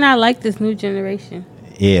stuck. They not like this new generation.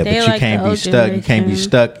 Yeah, They but like you can't the be old stuck. You can't be generation.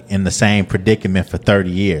 stuck in the same predicament for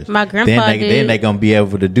 30 years. My grandpa Then they gonna be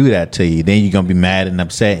able to do that to you. Then you're gonna be mad and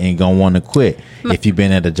upset and you're gonna want to quit. If you've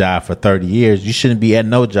been at a job for 30 years, you shouldn't be at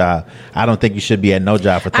no job. I don't think you should be at no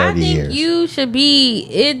job for 30 years. I think you should be.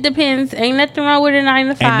 It depends. Ain't nothing wrong with a 9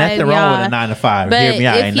 to 5. Ain't nothing wrong with a 9 to 5. But Hear me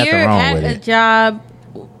out. Ain't nothing wrong with if you're it. at a job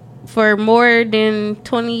for more than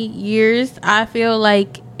 20 years, I feel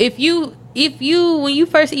like if you when you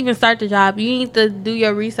first even start the job, you need to do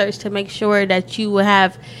your research to make sure that you will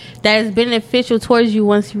have that is beneficial towards you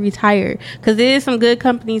once you retire. Because there is some good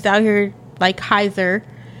companies out here like Kaiser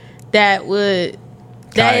that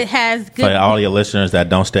has good. For all your listeners that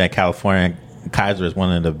don't stay in California, Kaiser is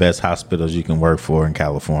one of the best hospitals you can work for in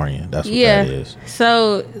California. That's what that is.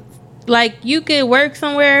 So, like, you could work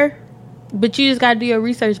somewhere, but you just got to do your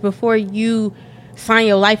research before you sign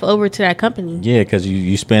your life over to that company. Yeah, because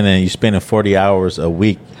you spending 40 hours a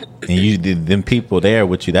week, and you them people there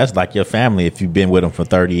with you. That's like your family if you've been with them for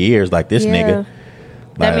 30 years, like this nigga.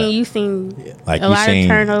 That mean you seen a lot of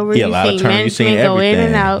turnovers. Yeah, a lot of turnovers. You seen everything. Go in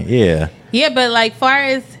and out. Yeah, but like far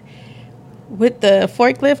as with the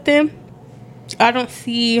forklifting, I don't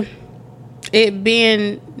see it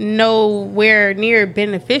being nowhere near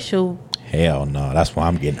beneficial. Hell no. That's why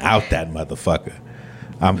I'm getting out that motherfucker.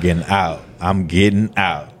 I'm getting out. I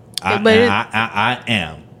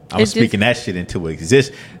am. I'm speaking that shit into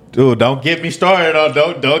existence. Dude, don't get me started on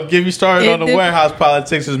don't get me started on the warehouse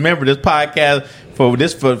politics. Remember, this podcast for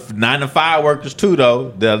 9 to 5 workers too, though.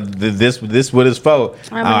 This what it's for.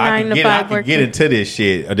 I can get into this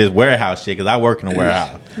shit or this warehouse shit because I work in a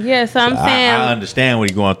warehouse. Yeah, so I'm saying I understand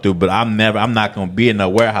what you're going through, but I'm not gonna be in no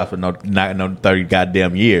warehouse for no 30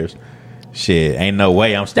 goddamn years. Shit, ain't no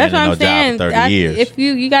way I'm staying in no job for 30 years. If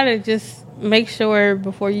you gotta just make sure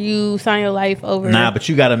before you sign your life over. Nah, but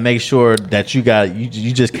you gotta make sure that you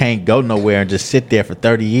just can't go nowhere and just sit there for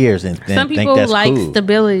 30 years and some people think that's like cool.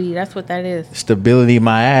 Stability. That's what that is. Stability,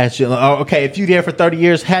 my ass. Okay, if you there for 30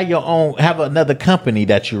 years, have another company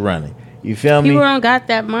that you're running. You feel me? People don't got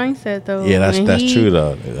that mindset though. Yeah, that's true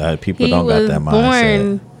though. People don't got that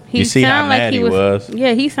mindset. You see how mad he was?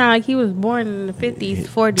 Yeah, he sounded like he was born in the 50s,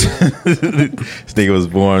 40s. This nigga was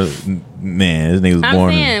born, man. This nigga was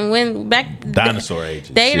born when back dinosaur ages.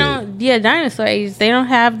 Dinosaur ages. They don't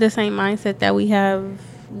have the same mindset that we have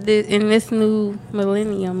in this new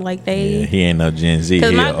millennium. Like he ain't no Gen Z.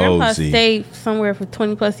 Because my grandpa stayed somewhere for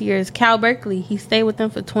 20 plus years. Cal Berkeley, he stayed with them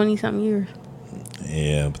for 20 something years.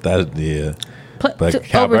 Yeah, but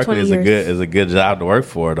Cal Berkeley is a good job to work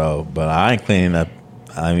for though. But I ain't cleaning up.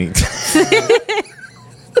 I mean,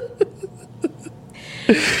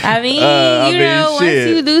 once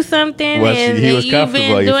you do something, and he was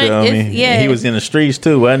comfortable. You feel me? Yeah, he was in the streets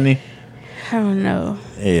too, wasn't he? I don't know.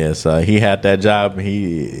 Yeah, so he had that job.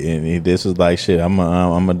 This was like shit. I'm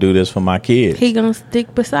gonna do this for my kids. He gonna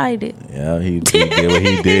stick beside it. Yeah, he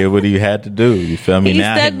did what he had to do. You feel me?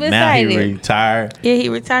 Now he retired. Yeah, he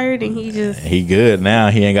retired and he good now.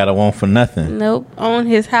 He ain't got to want for nothing. Nope, own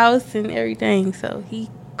his house and everything. So he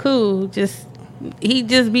cool. He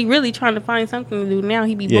just be really trying to find something to do now.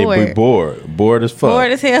 He be bored. Yeah, bored as fuck.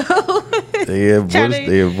 Bored as hell. bored as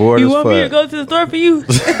fuck. You want me to go to the store for you?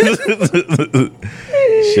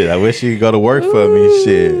 Shit, I wish you could go to work for me.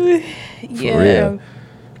 Shit, for real.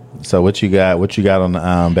 So what you got on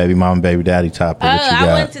the baby mama, baby daddy topic? I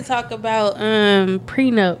wanted to talk about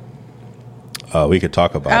prenup. Oh, we could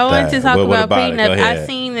talk about that. I wanted to talk about prenup. I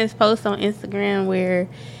seen this post on Instagram where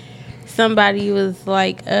somebody was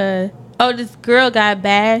like, this girl got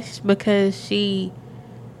bashed because she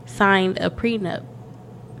signed a prenup.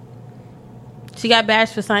 She got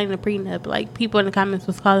bashed for signing a prenup. Like, people in the comments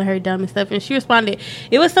was calling her dumb and stuff. And she responded.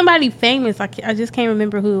 It was somebody famous. I just can't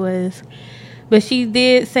remember who it was. But she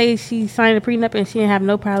did say she signed a prenup and she didn't have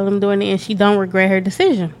no problem doing it. And she don't regret her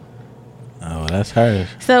decision. Oh, that's her.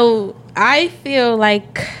 So, I feel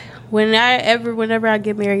like whenever I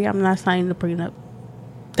get married, I'm not signing a prenup.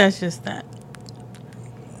 That's just that.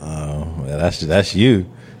 Oh, well, that's you.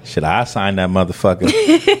 Should I sign that motherfucker?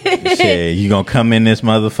 Shit, you gonna come in this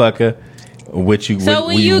motherfucker? What you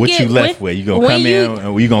left with? You gonna come in?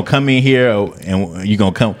 And you gonna come in here and you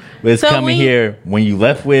gonna come? Let's come in here when you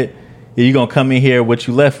left with. You gonna come in here what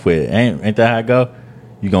you left with? Ain't that how it go?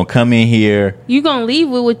 You gonna come in here? You gonna leave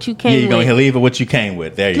with what you came with? You gonna leave with what you came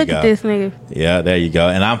with. There you go. Look at this nigga. Yeah, there you go.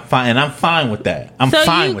 And I'm fine. And I'm fine with that. I'm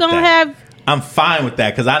fine with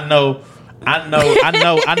that because I know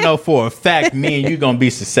for a fact me and you gonna be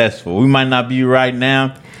successful. We might not be right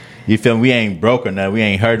now. You feel me? We ain't broke or nothing. We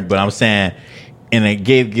ain't hurting. But I'm saying, and it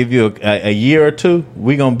give you a year or two,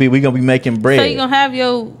 we gonna be making bread. So you gonna have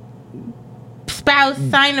your spouse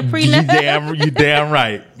sign a prenup? You damn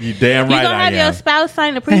right. You damn right. You gonna have your spouse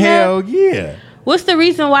sign a prenup? Hell yeah. What's the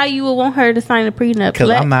reason why you would want her to sign a prenup? Because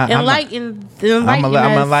I'm gonna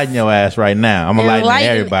enlighten your ass right now. I'm enlightening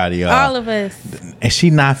everybody. All of us. And she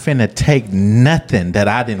not finna take nothing that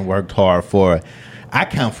I didn't work hard for. I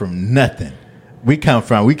come from nothing. We come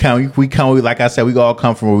like I said, we all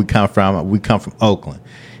come from where we come from. We come from Oakland.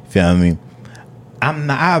 You feel me?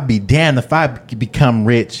 I'll be damned if I become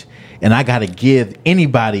rich and I gotta give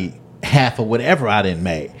anybody half of whatever I didn't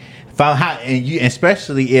make.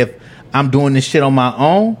 Especially if I'm doing this shit on my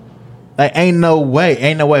own, like ain't no way.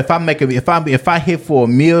 If I hit for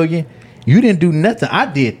 $1 million, you didn't do nothing. I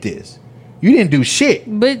did this. You didn't do shit.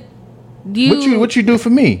 But what you do for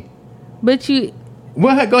me? But you.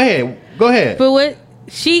 Well, go ahead. But what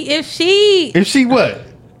if she what?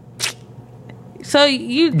 So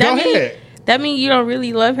you go ahead. That means you don't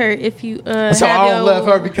really love her if you. So I don't love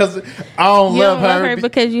her because I don't love her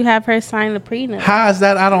because you have her sign the prenup. How is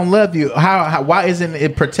that I don't love you? How why isn't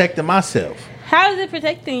it protecting myself? How is it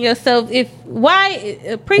protecting yourself? Why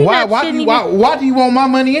a prenup? Why do you want my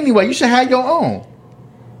money anyway? You should have your own.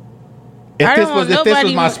 If this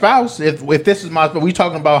was my spouse, if this is my, we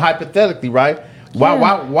talking about hypothetically, right?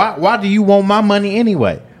 Why do you want my money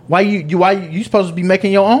anyway? Why you supposed to be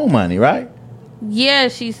making your own money, right? Yeah,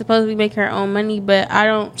 she's supposed to be making her own money, but I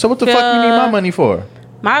don't. So what the fuck you need my money for?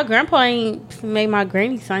 My grandpa ain't made my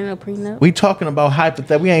granny sign a prenup. We talking about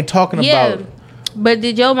hypothetical. We ain't talking about. But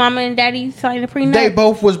did your mama and daddy sign a prenup? They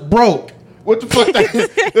both was broke. What the fuck?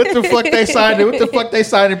 They signed? What the fuck they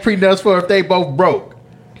signing prenups for if they both broke?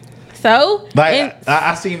 So like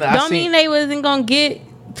I seen. Mean they wasn't gonna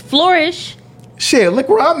flourish. Shit, look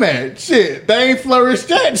where I'm at. Shit, they ain't flourished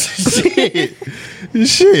yet.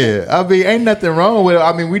 Shit. I mean, ain't nothing wrong with it.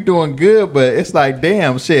 I mean, we doing good, but it's like,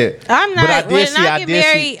 damn, shit. I'm not. When I get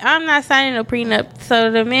married, I'm not signing a prenup. So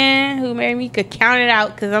the man who married me could count it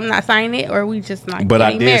out because I'm not signing it, or we just not. But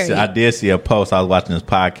I did see a post. I was watching this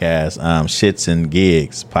podcast, Shits and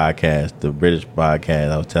Gigs podcast, the British podcast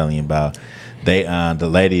I was telling you about. They, the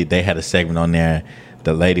lady, they had a segment on there.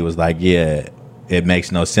 The lady was like, yeah. It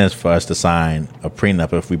makes no sense for us to sign a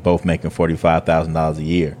prenup if we both making $45,000 a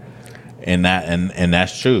year, and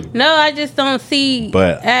that's true. No, I just don't see.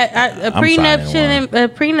 But a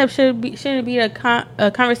prenup shouldn't be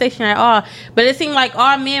a conversation at all. But it seems like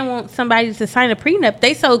all men want somebody to sign a prenup.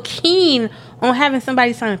 They so keen on having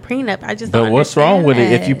somebody sign a prenup. I just. But what's wrong with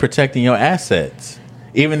it if you're protecting your assets?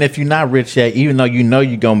 Even if you're not rich yet, even though you know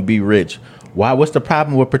you're gonna be rich. Why? What's the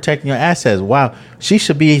problem with protecting your assets? Wow, she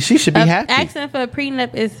should be happy. Asking for a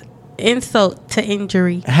prenup is insult to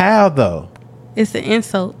injury. How though? It's an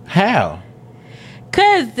insult. How?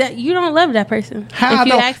 Cause you don't love that person. How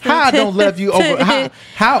I don't love you over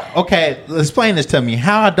how? Okay, explain this to me.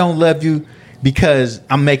 How I don't love you because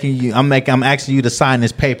I'm asking you to sign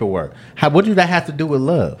this paperwork. What do that have to do with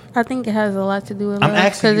love? I think it has a lot to do with love. I'm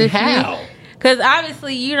asking you how. Because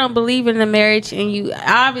obviously you don't believe in the marriage, and you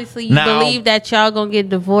believe that y'all gonna get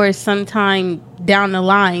divorced sometime down the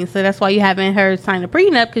line. So that's why you haven't heard sign a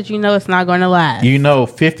prenup, because you know it's not going to last.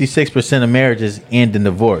 56% of marriages end in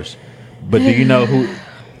divorce. But do you know who?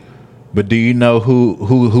 But do you know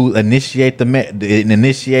who initiate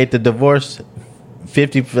the divorce?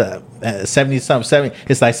 70 something 70.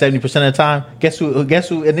 It's like 70% of the time. Guess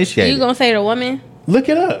who initiated? You gonna say the woman? Look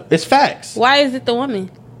it up. It's facts. Why is it the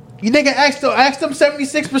woman? You nigga ask them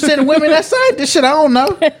 76% of women that signed this shit. I don't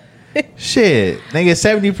know. Shit, nigga,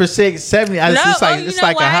 70%, 70. It's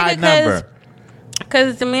like a high number.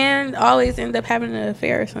 Because the man always end up having an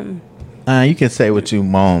affair or something. You can say what you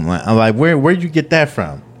want. Like where'd you get that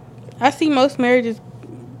from? I see most marriages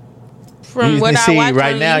from what I watch.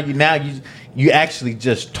 Right now, you actually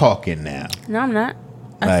just talking now. No, I'm not.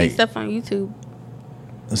 I see stuff on YouTube.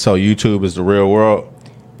 So YouTube is the real world.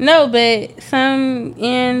 No, but some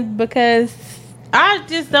end because I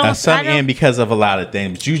just don't. Some end because of a lot of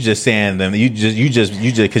things. But you just saying them. You just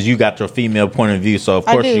because you got your female point of view. So of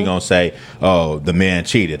course you're gonna say, "Oh, the man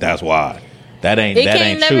cheated. That's why." That ain't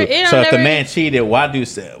true. So if the man cheated, why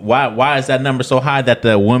is that number so high that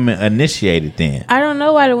the woman initiated? Then I don't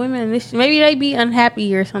know why the women initiated. Maybe they be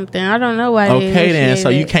unhappy or something. I don't know why. Okay, then so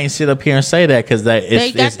you can't sit up here and say that because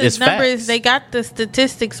it's numbers. Facts. They got the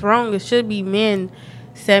statistics wrong. It should be men.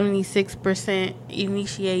 76%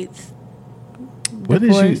 initiates what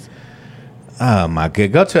divorce. Is you? Oh my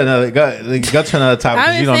god! Go to another topic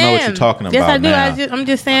because you don't know what you're talking about. Yes, I do. Now. I'm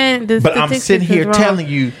just saying. But I'm sitting here telling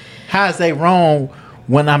you, how is they wrong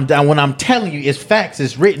when I'm telling you, it's facts.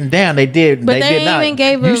 It's written down. They did. But they they did not. even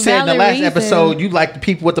gave You a said in the valid last reason. episode you like the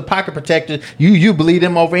people with the pocket protectors. You believe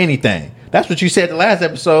them over anything. That's what you said the last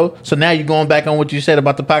episode. So now you're going back on what you said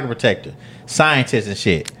about the pocket protector, scientists and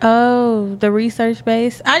shit. Oh, the research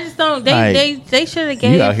base. I just don't. They should have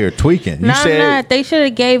gave. You out here tweaking. You said not. They should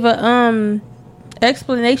have gave a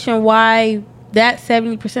explanation why that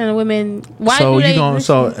 70% of women. Why so do you they don't.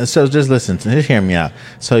 listen? So just listen. Just hear me out.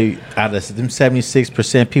 So out of them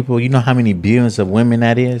 76% people, you know how many billions of women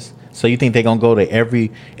that is. So you think they're gonna go to every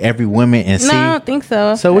woman and see? No, I don't think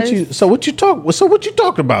so. So what you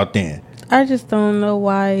talking about then? I just don't know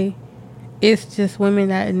why it's just women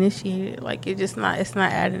that initiate it. Like it's not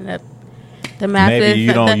adding up. The math. Maybe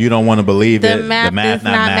you don't want to believe it. The math is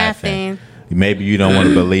not mathing. Maybe you don't want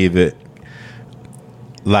to believe it.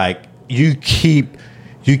 Like you keep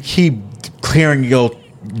clearing your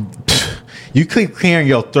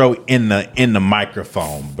throat in the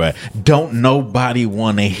microphone, bruh. Don't nobody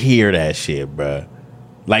want to hear that shit, bruh.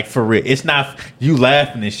 Like for real, it's not you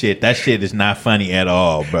laughing and shit. That shit is not funny at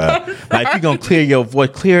all, bruh. Like you gonna clear your voice,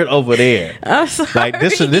 clear it over there. I'm sorry. Like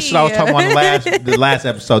this is what I was talking about in the last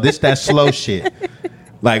episode. This that slow shit.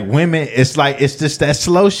 Like women, it's just that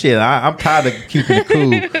slow shit. I'm tired of keeping it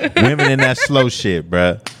cool. Women in that slow shit,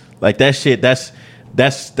 bruh. Like that shit. That's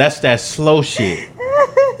that slow shit.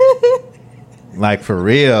 Like for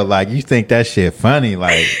real. Like you think that shit funny?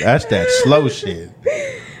 Like that's that slow shit.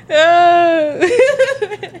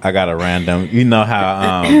 I got a random. You know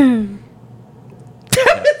how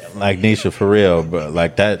like Nisha for real, but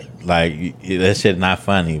like that shit not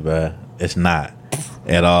funny, but it's not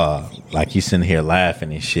at all. Like you sitting here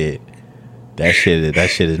laughing and shit. That shit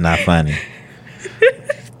is not funny.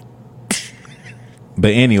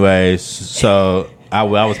 But anyways, so I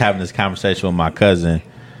was having this conversation with my cousin.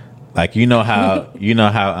 Like you know how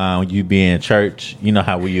you be in church. You know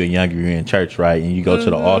how when you're younger you're in church, right? And you go to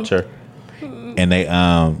the altar, and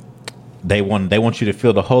they want you to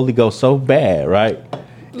feel the Holy Ghost so bad, right?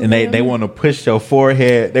 And they want to push your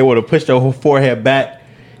forehead. They want to push your forehead back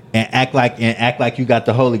and act like you got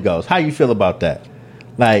the Holy Ghost. How you feel about that?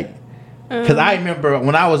 Like, because I remember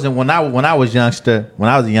when I was a youngster,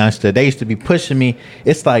 they used to be pushing me.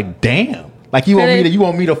 It's like, damn. Like you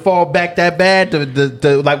want me to fall back that bad?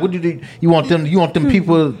 To like what do you do? You want them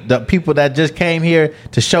people, the people that just came here,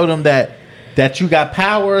 to show them that you got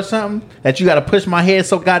power or something? That you got to push my head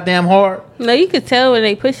so goddamn hard? No, you could tell when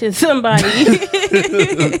they pushing somebody.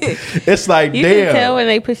 It's like you can tell when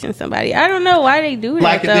they pushing somebody. I don't know why they do that.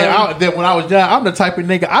 Like then when I was young, I'm the type of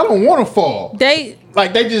nigga I don't want to fall. They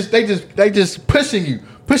just pushing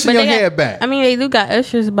your head back. I mean, they do got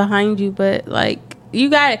ushers behind you, but like you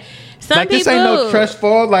got it. Some people, this ain't no trust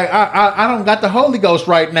fall. Like I don't got the Holy Ghost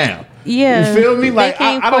right now. Yeah, you feel me? Like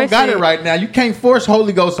I don't got it right now. You can't force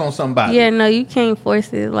Holy Ghost on somebody. Yeah, no, you can't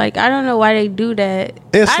force it. Like I don't know why they do that.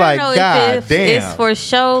 It's like God damn. It's for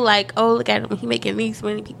show. Like look at him, he making these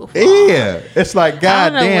many people fall. Yeah, it's like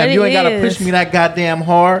God damn. You ain't gotta push me that goddamn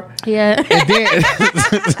hard. Yeah,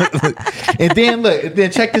 and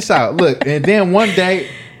then check this out. Look, and then one day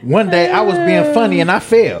I was being funny and I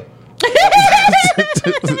failed.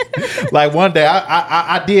 Like one day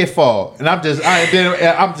I did fall, and I'm just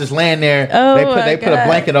laying there. They put a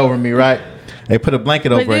blanket over me, right? They put a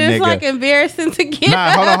blanket over a nigga. It's like embarrassing to get.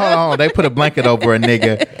 Nah, hold on. They put a blanket over a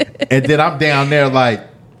nigga, and then I'm down there like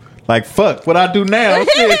fuck. What I do now?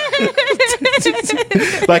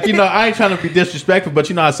 Like I ain't trying to be disrespectful, but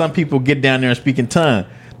you know how some people get down there and speak in tongue.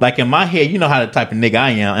 Like in my head, you know how the type of nigga I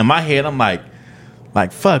am. In my head, I'm like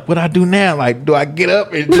fuck, what I do now? Like, do I get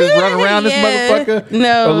up and just run around this motherfucker?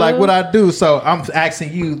 No. Or like what I do? So I'm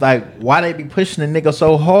asking you, like, why they be pushing the nigga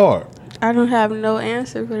so hard? I don't have no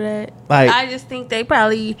answer for that. Like, I just think they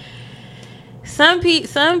probably some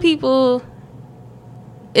people,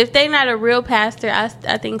 if they not a real pastor, I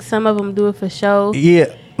think some of them do it for show.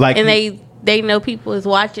 Yeah, like, and they know people is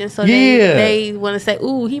watching, so they want to say,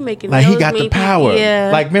 "Ooh, he making like he got the power."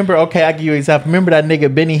 Yeah, like remember? Okay, I give you an example. Remember that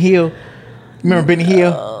nigga Benny Hill? Remember Benny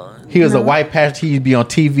Hill? He was a white pastor. He'd be on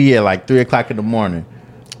TV at like 3:00 in the morning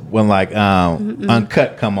when like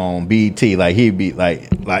Uncut come on BET. Like he'd be like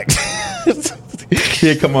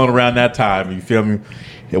he'd come on around that time. You feel me?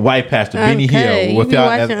 The white pastor Benny Hill. You was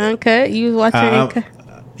watching Uncut? You was watching Uncut?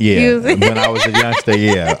 Yeah, when I was a youngster,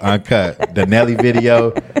 yeah, Uncut. The Nelly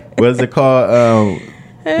video. What is it called?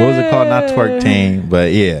 What was it called? Not Twerk Team,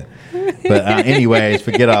 but yeah. But anyways,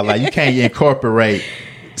 forget all that. You can't incorporate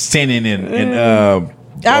sinning and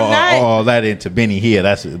all that into Benny Hill.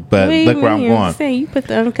 But look where I'm going. Saying? You put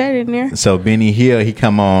the Uncut in there. So Benny Hill, he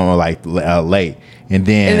come on like late, and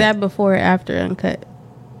then is that before or after Uncut?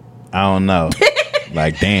 I don't know.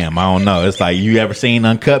 Like, damn, I don't know. It's like, you ever seen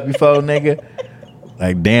Uncut before, nigga?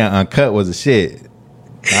 Like, damn, Uncut was a shit.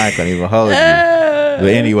 I ain't gonna even hold you. But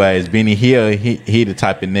anyways, Benny Hill, he the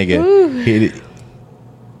type of nigga.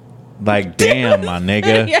 Like, damn, my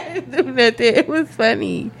nigga. It was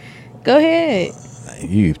funny. Go ahead.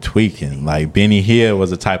 You tweaking. Like, Benny Hill was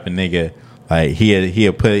the type of nigga. Like,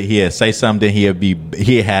 he'd say something.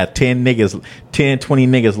 He had 10, 20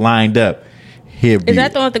 niggas lined up. Is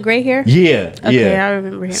that the one with the gray hair? Yeah, okay, yeah. I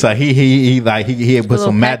remember him. So he put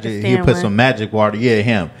some magic. He put one. some magic water. Yeah,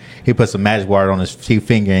 him. He put some magic water on his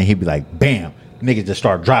finger, and he'd be like, "Bam!" Niggas just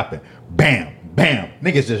start dropping. Bam, bam.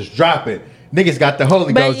 Niggas just dropping. Niggas got the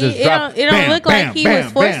Holy Ghost just dropping. It don't look like he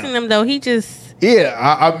was forcing them though. He just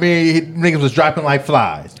I mean, niggas was dropping like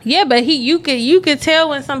flies. Yeah, but you could tell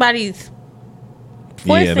when somebody's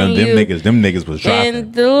forcing them niggas was dropping.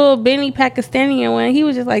 And the little Benny Pakistani one, he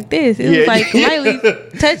was just like this. It was like lightly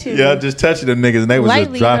touching. Yeah, just touching them niggas, and they was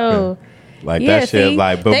lightly, just dropping. Though. Like that shit,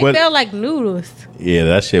 like, but they felt like noodles. Yeah,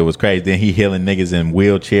 that shit was crazy. Then he healing niggas in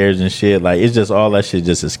wheelchairs and shit. Like, it's just all that shit,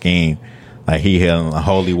 just a scheme. Like, he healing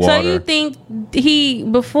holy water. So you think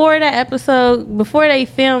before they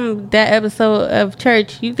filmed that episode of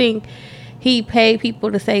Church, you think he paid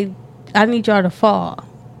people to say, "I need y'all to fall"?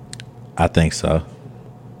 I think so.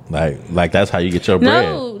 Like that's how you get your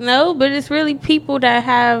bread. No, but it's really people that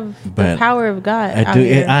have the power of God.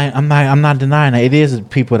 I'm not denying that. It is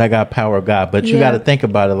people that got power of God, but you got to think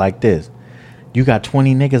about it like this: you got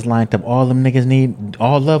 20 niggas lined up. All them niggas need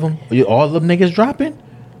all of them. All of them niggas dropping.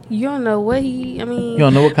 You don't know what you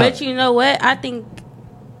don't know what kind. But you know what? I think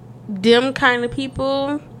them kind of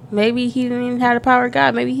people. Maybe he didn't even have the power of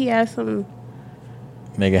God. Maybe he has some.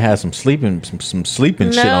 Nigga has some sleeping shit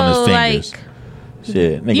on his fingers.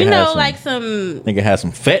 Shit, nigga like some nigga has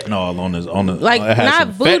some fentanyl on his like not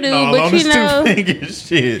voodoo, but you know, fingers,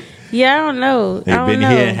 shit. Yeah, I don't know. He been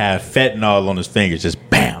here and have fentanyl on his fingers, just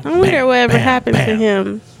bam. I wonder whatever happened to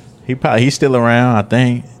him. He's still around, I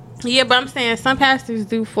think. Yeah, but I'm saying some pastors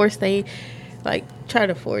do try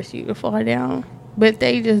to force you to fall down, but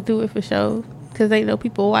they just do it for show because they know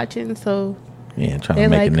people watching. So yeah, trying to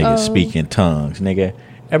make a nigga speak in tongues, nigga.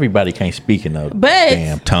 Everybody can't speak in those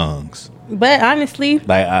damn tongues. But honestly,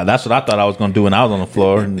 that's what I thought I was gonna do when I was on the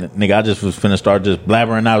floor. Nigga, I just was finna start just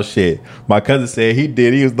blabbering out shit. My cousin said he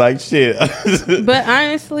did. He was like, shit. But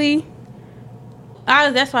honestly,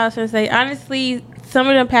 that's what I was gonna say. Honestly, some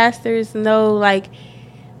of them pastors know, like,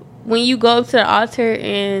 when you go up to the altar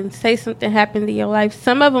and say something happened in your life,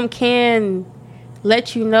 some of them can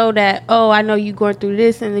let you know that, oh, I know you going through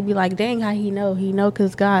this, and they be like, dang, how he know? He know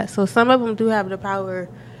because God. So some of them do have the power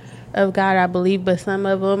of God, I believe, but some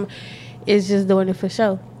of them is just doing it for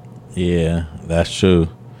show. Yeah, that's true.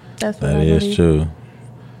 That is true.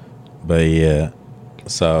 But yeah,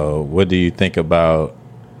 so what do you think about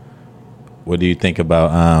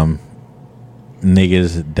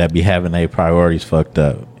niggas that be having their priorities fucked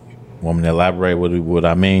up? Want me to elaborate what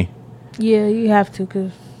I mean? Yeah, you have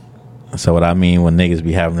to. So what I mean when niggas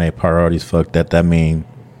be having their priorities fucked up, that mean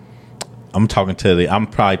I'm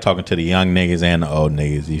probably talking to the young niggas and the old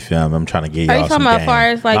niggas. You feel me? I'm trying to get y'all some game. Are you talking about far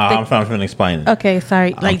as like? I'm trying to explain it. Okay,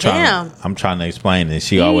 sorry. I'm trying to explain it.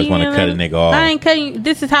 She always want to cut a nigga off. I ain't cutting you.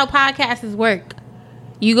 This is how podcasts work.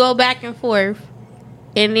 You go back and forth,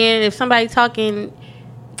 and then if somebody talking,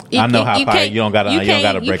 I know how you don't gotta break it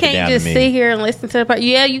down to me. You can't just sit here and listen to the part.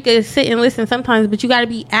 Yeah, you can sit and listen sometimes, but you got to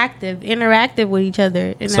be interactive with each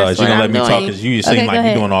other. And so you gonna let me talk because you seem like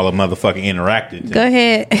you're doing all the motherfucking interactive. Go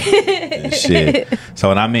ahead. Shit. So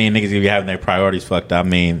when I mean niggas be having their priorities fucked, I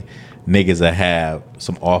mean niggas that have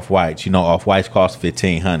some off-whites. You know, off-whites cost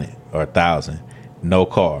 $1,500 or $1,000. No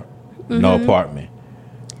car, no apartment.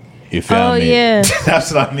 You feel me? Yeah.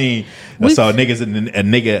 That's what I mean. So a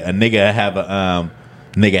nigga have a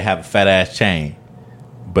nigga have a fat ass chain,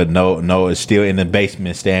 but no, it's still in the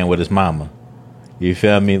basement staying with his mama. You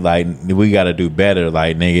feel me? Like, we gotta do better.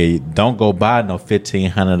 Like, nigga, don't go buy no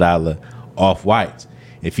 $1,500 off whites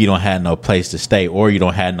if you don't have no place to stay, or you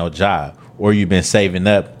don't have no job, or you've been saving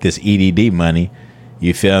up this EDD money.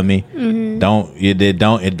 You feel me? Mm-hmm.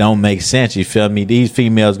 It don't make sense. You feel me? These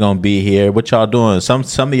females gonna be here. What y'all doing? Some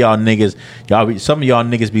of y'all niggas,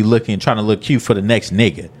 be trying to look cute for the next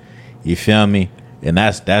nigga. You feel me? And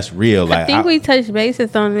that's real. Like, I think we touched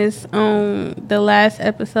bases on this on the last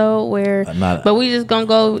episode but we just gonna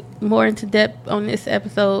go more into depth on this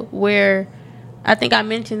episode where I think I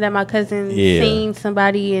mentioned that my cousin seen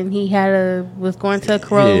somebody and he was going to a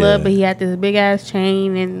Corolla, but he had this big ass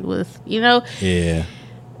chain and was, Yeah.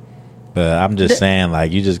 But I'm just saying,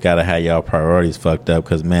 like, you just gotta have y'all priorities fucked up,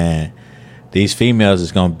 because, man, these females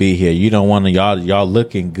is gonna be here. You don't want to y'all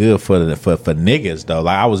looking good for niggas though.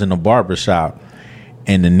 Like I was in the barber shop,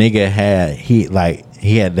 and the nigga had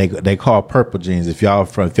they call purple jeans. If y'all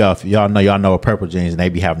know what purple jeans, and they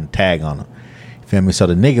be having a tag on them. You feel me? So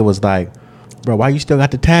the nigga was like, bro, why you still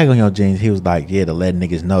got the tag on your jeans? He was like, yeah, to let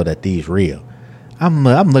niggas know that these real. I'm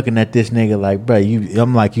looking at this nigga like, bro, he was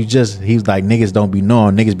like, niggas don't be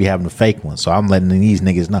knowing, niggas be having the fake ones. So I'm letting these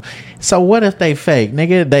niggas know. So what if they fake,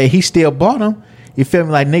 nigga? He still bought them. You feel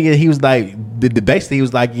me? Like, nigga, he was like, basically he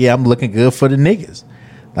was like, yeah, I'm looking good for the niggas.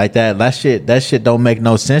 Like that shit don't make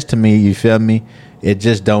no sense to me. You feel me? It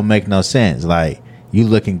just don't make no sense. Like, you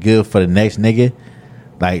looking good for the next nigga.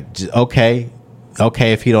 Like, okay,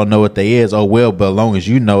 if he don't know what they is, oh well, but as long as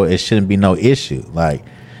you know, it shouldn't be no issue. Like,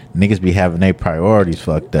 niggas be having their priorities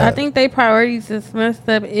fucked up. I think they priorities is messed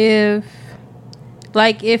up if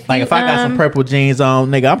I got some purple jeans on,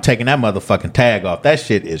 nigga, I'm taking that motherfucking tag off. That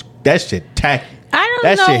shit tacky. I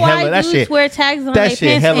don't know why dudes wear tags on their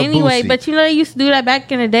pants anyway, but you know they used to do that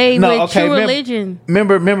back in the day with True Religion.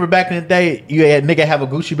 Remember back in the day, you had nigga have a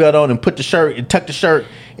Gucci belt on and put the shirt and tuck the shirt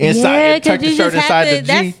inside, and tuck the shirt inside the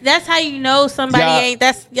G. That's how you know somebody ain't.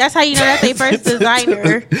 That's how you know that's their first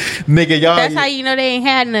designer. Nigga, y'all. That's how you know they ain't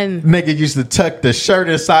had none. Nigga used to tuck the shirt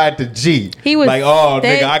inside the G. He was like, oh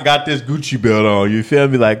nigga, I got this Gucci belt on. You feel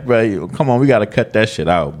me? Like, bro, come on, we gotta cut that shit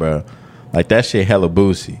out, bro. Like that shit hella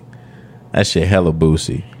boosie. That shit hella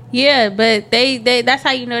boosie. Yeah, but they that's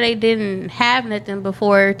how you know they didn't have nothing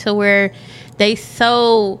before, to where they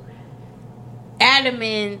so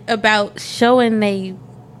adamant about showing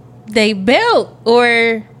they belt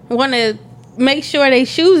or want to make sure they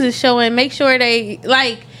shoes is showing, make sure they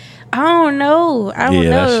like, I don't know.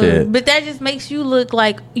 But that just makes you look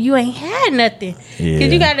like you ain't had nothing. Yeah.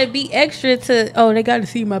 Cause you gotta be extra to, they gotta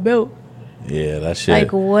see my belt. Yeah, that shit.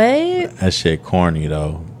 Like what? That shit corny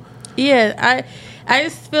though. Yeah, I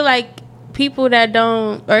just feel like people that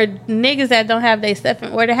don't, or niggas that don't have their stuff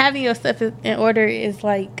in order, having your stuff in order is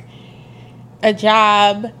like a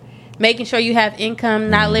job, making sure you have income,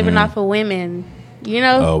 not living off of women, you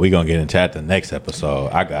know? Oh, we gonna get into that the next episode.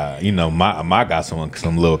 I got, I got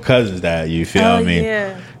some little cousins that, you feel me?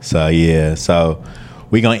 Yeah. So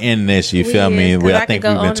we gonna end this, you feel me? I think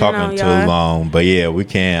we've been talking too long, but yeah, we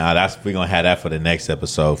can. We gonna have that for the next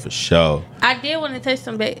episode for sure. I did want to touch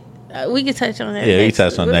some we can touch on that. Yeah, we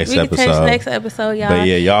touch on next episode. We can touch next episode, y'all. But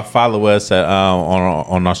yeah, y'all follow us at,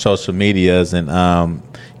 on our social medias, and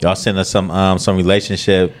y'all send us some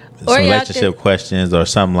relationship questions or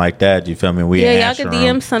something like that. You feel me? Y'all can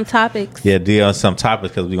DM some topics. Yeah, DM some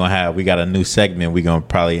topics, because we got a new segment we gonna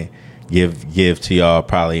probably give to y'all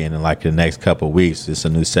probably in like the next couple of weeks. It's a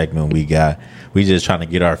new segment we got. We just trying to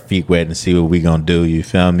get our feet wet and see what we gonna do. You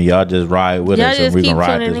feel me? Y'all just ride with us, and we gonna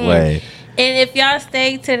ride this way. And if y'all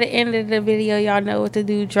stay to the end of the video, y'all know what to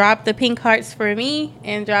do. Drop the pink hearts for me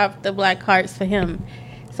and drop the black hearts for him,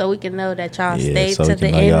 so we can know that y'all stayed to the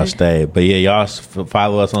end. Y'all stayed. But yeah, y'all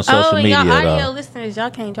follow us on social media. Y'all audio listeners, y'all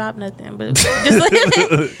can't drop nothing, but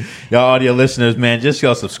just y'all audio listeners, man, just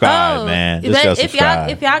go subscribe, man. Just go subscribe.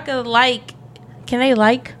 If y'all could like, can they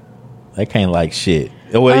like? They can't like shit.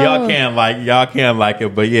 Well, y'all can like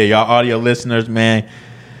it, but yeah, y'all audio listeners, man.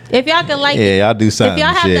 If y'all can like it, y'all do something. If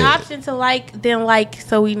y'all have the option to like, then like,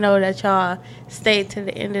 so we know that y'all stayed to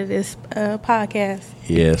the end of this podcast.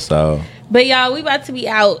 Yeah, so. But y'all, we about to be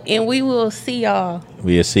out, and we will see y'all.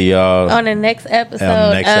 We'll see y'all on the next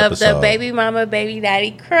episode of the Baby Mama Baby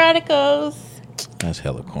Daddy Chronicles. That's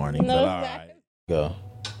hella corny. No, but all right. Go.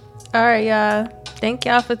 All right, y'all. Thank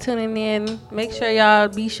y'all for tuning in. Make sure y'all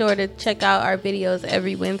be sure to check out our videos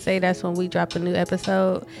every Wednesday. That's when we drop a new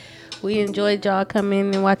episode. We enjoyed y'all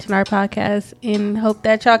coming and watching our podcast, and hope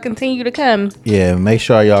that y'all continue to come. Yeah, make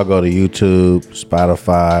sure y'all go to YouTube,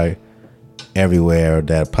 Spotify, everywhere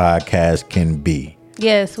that podcast can be.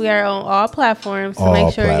 Yes, we are on all platforms, so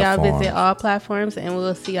make sure y'all visit all platforms, and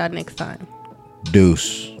we'll see y'all next time.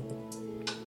 Deuce.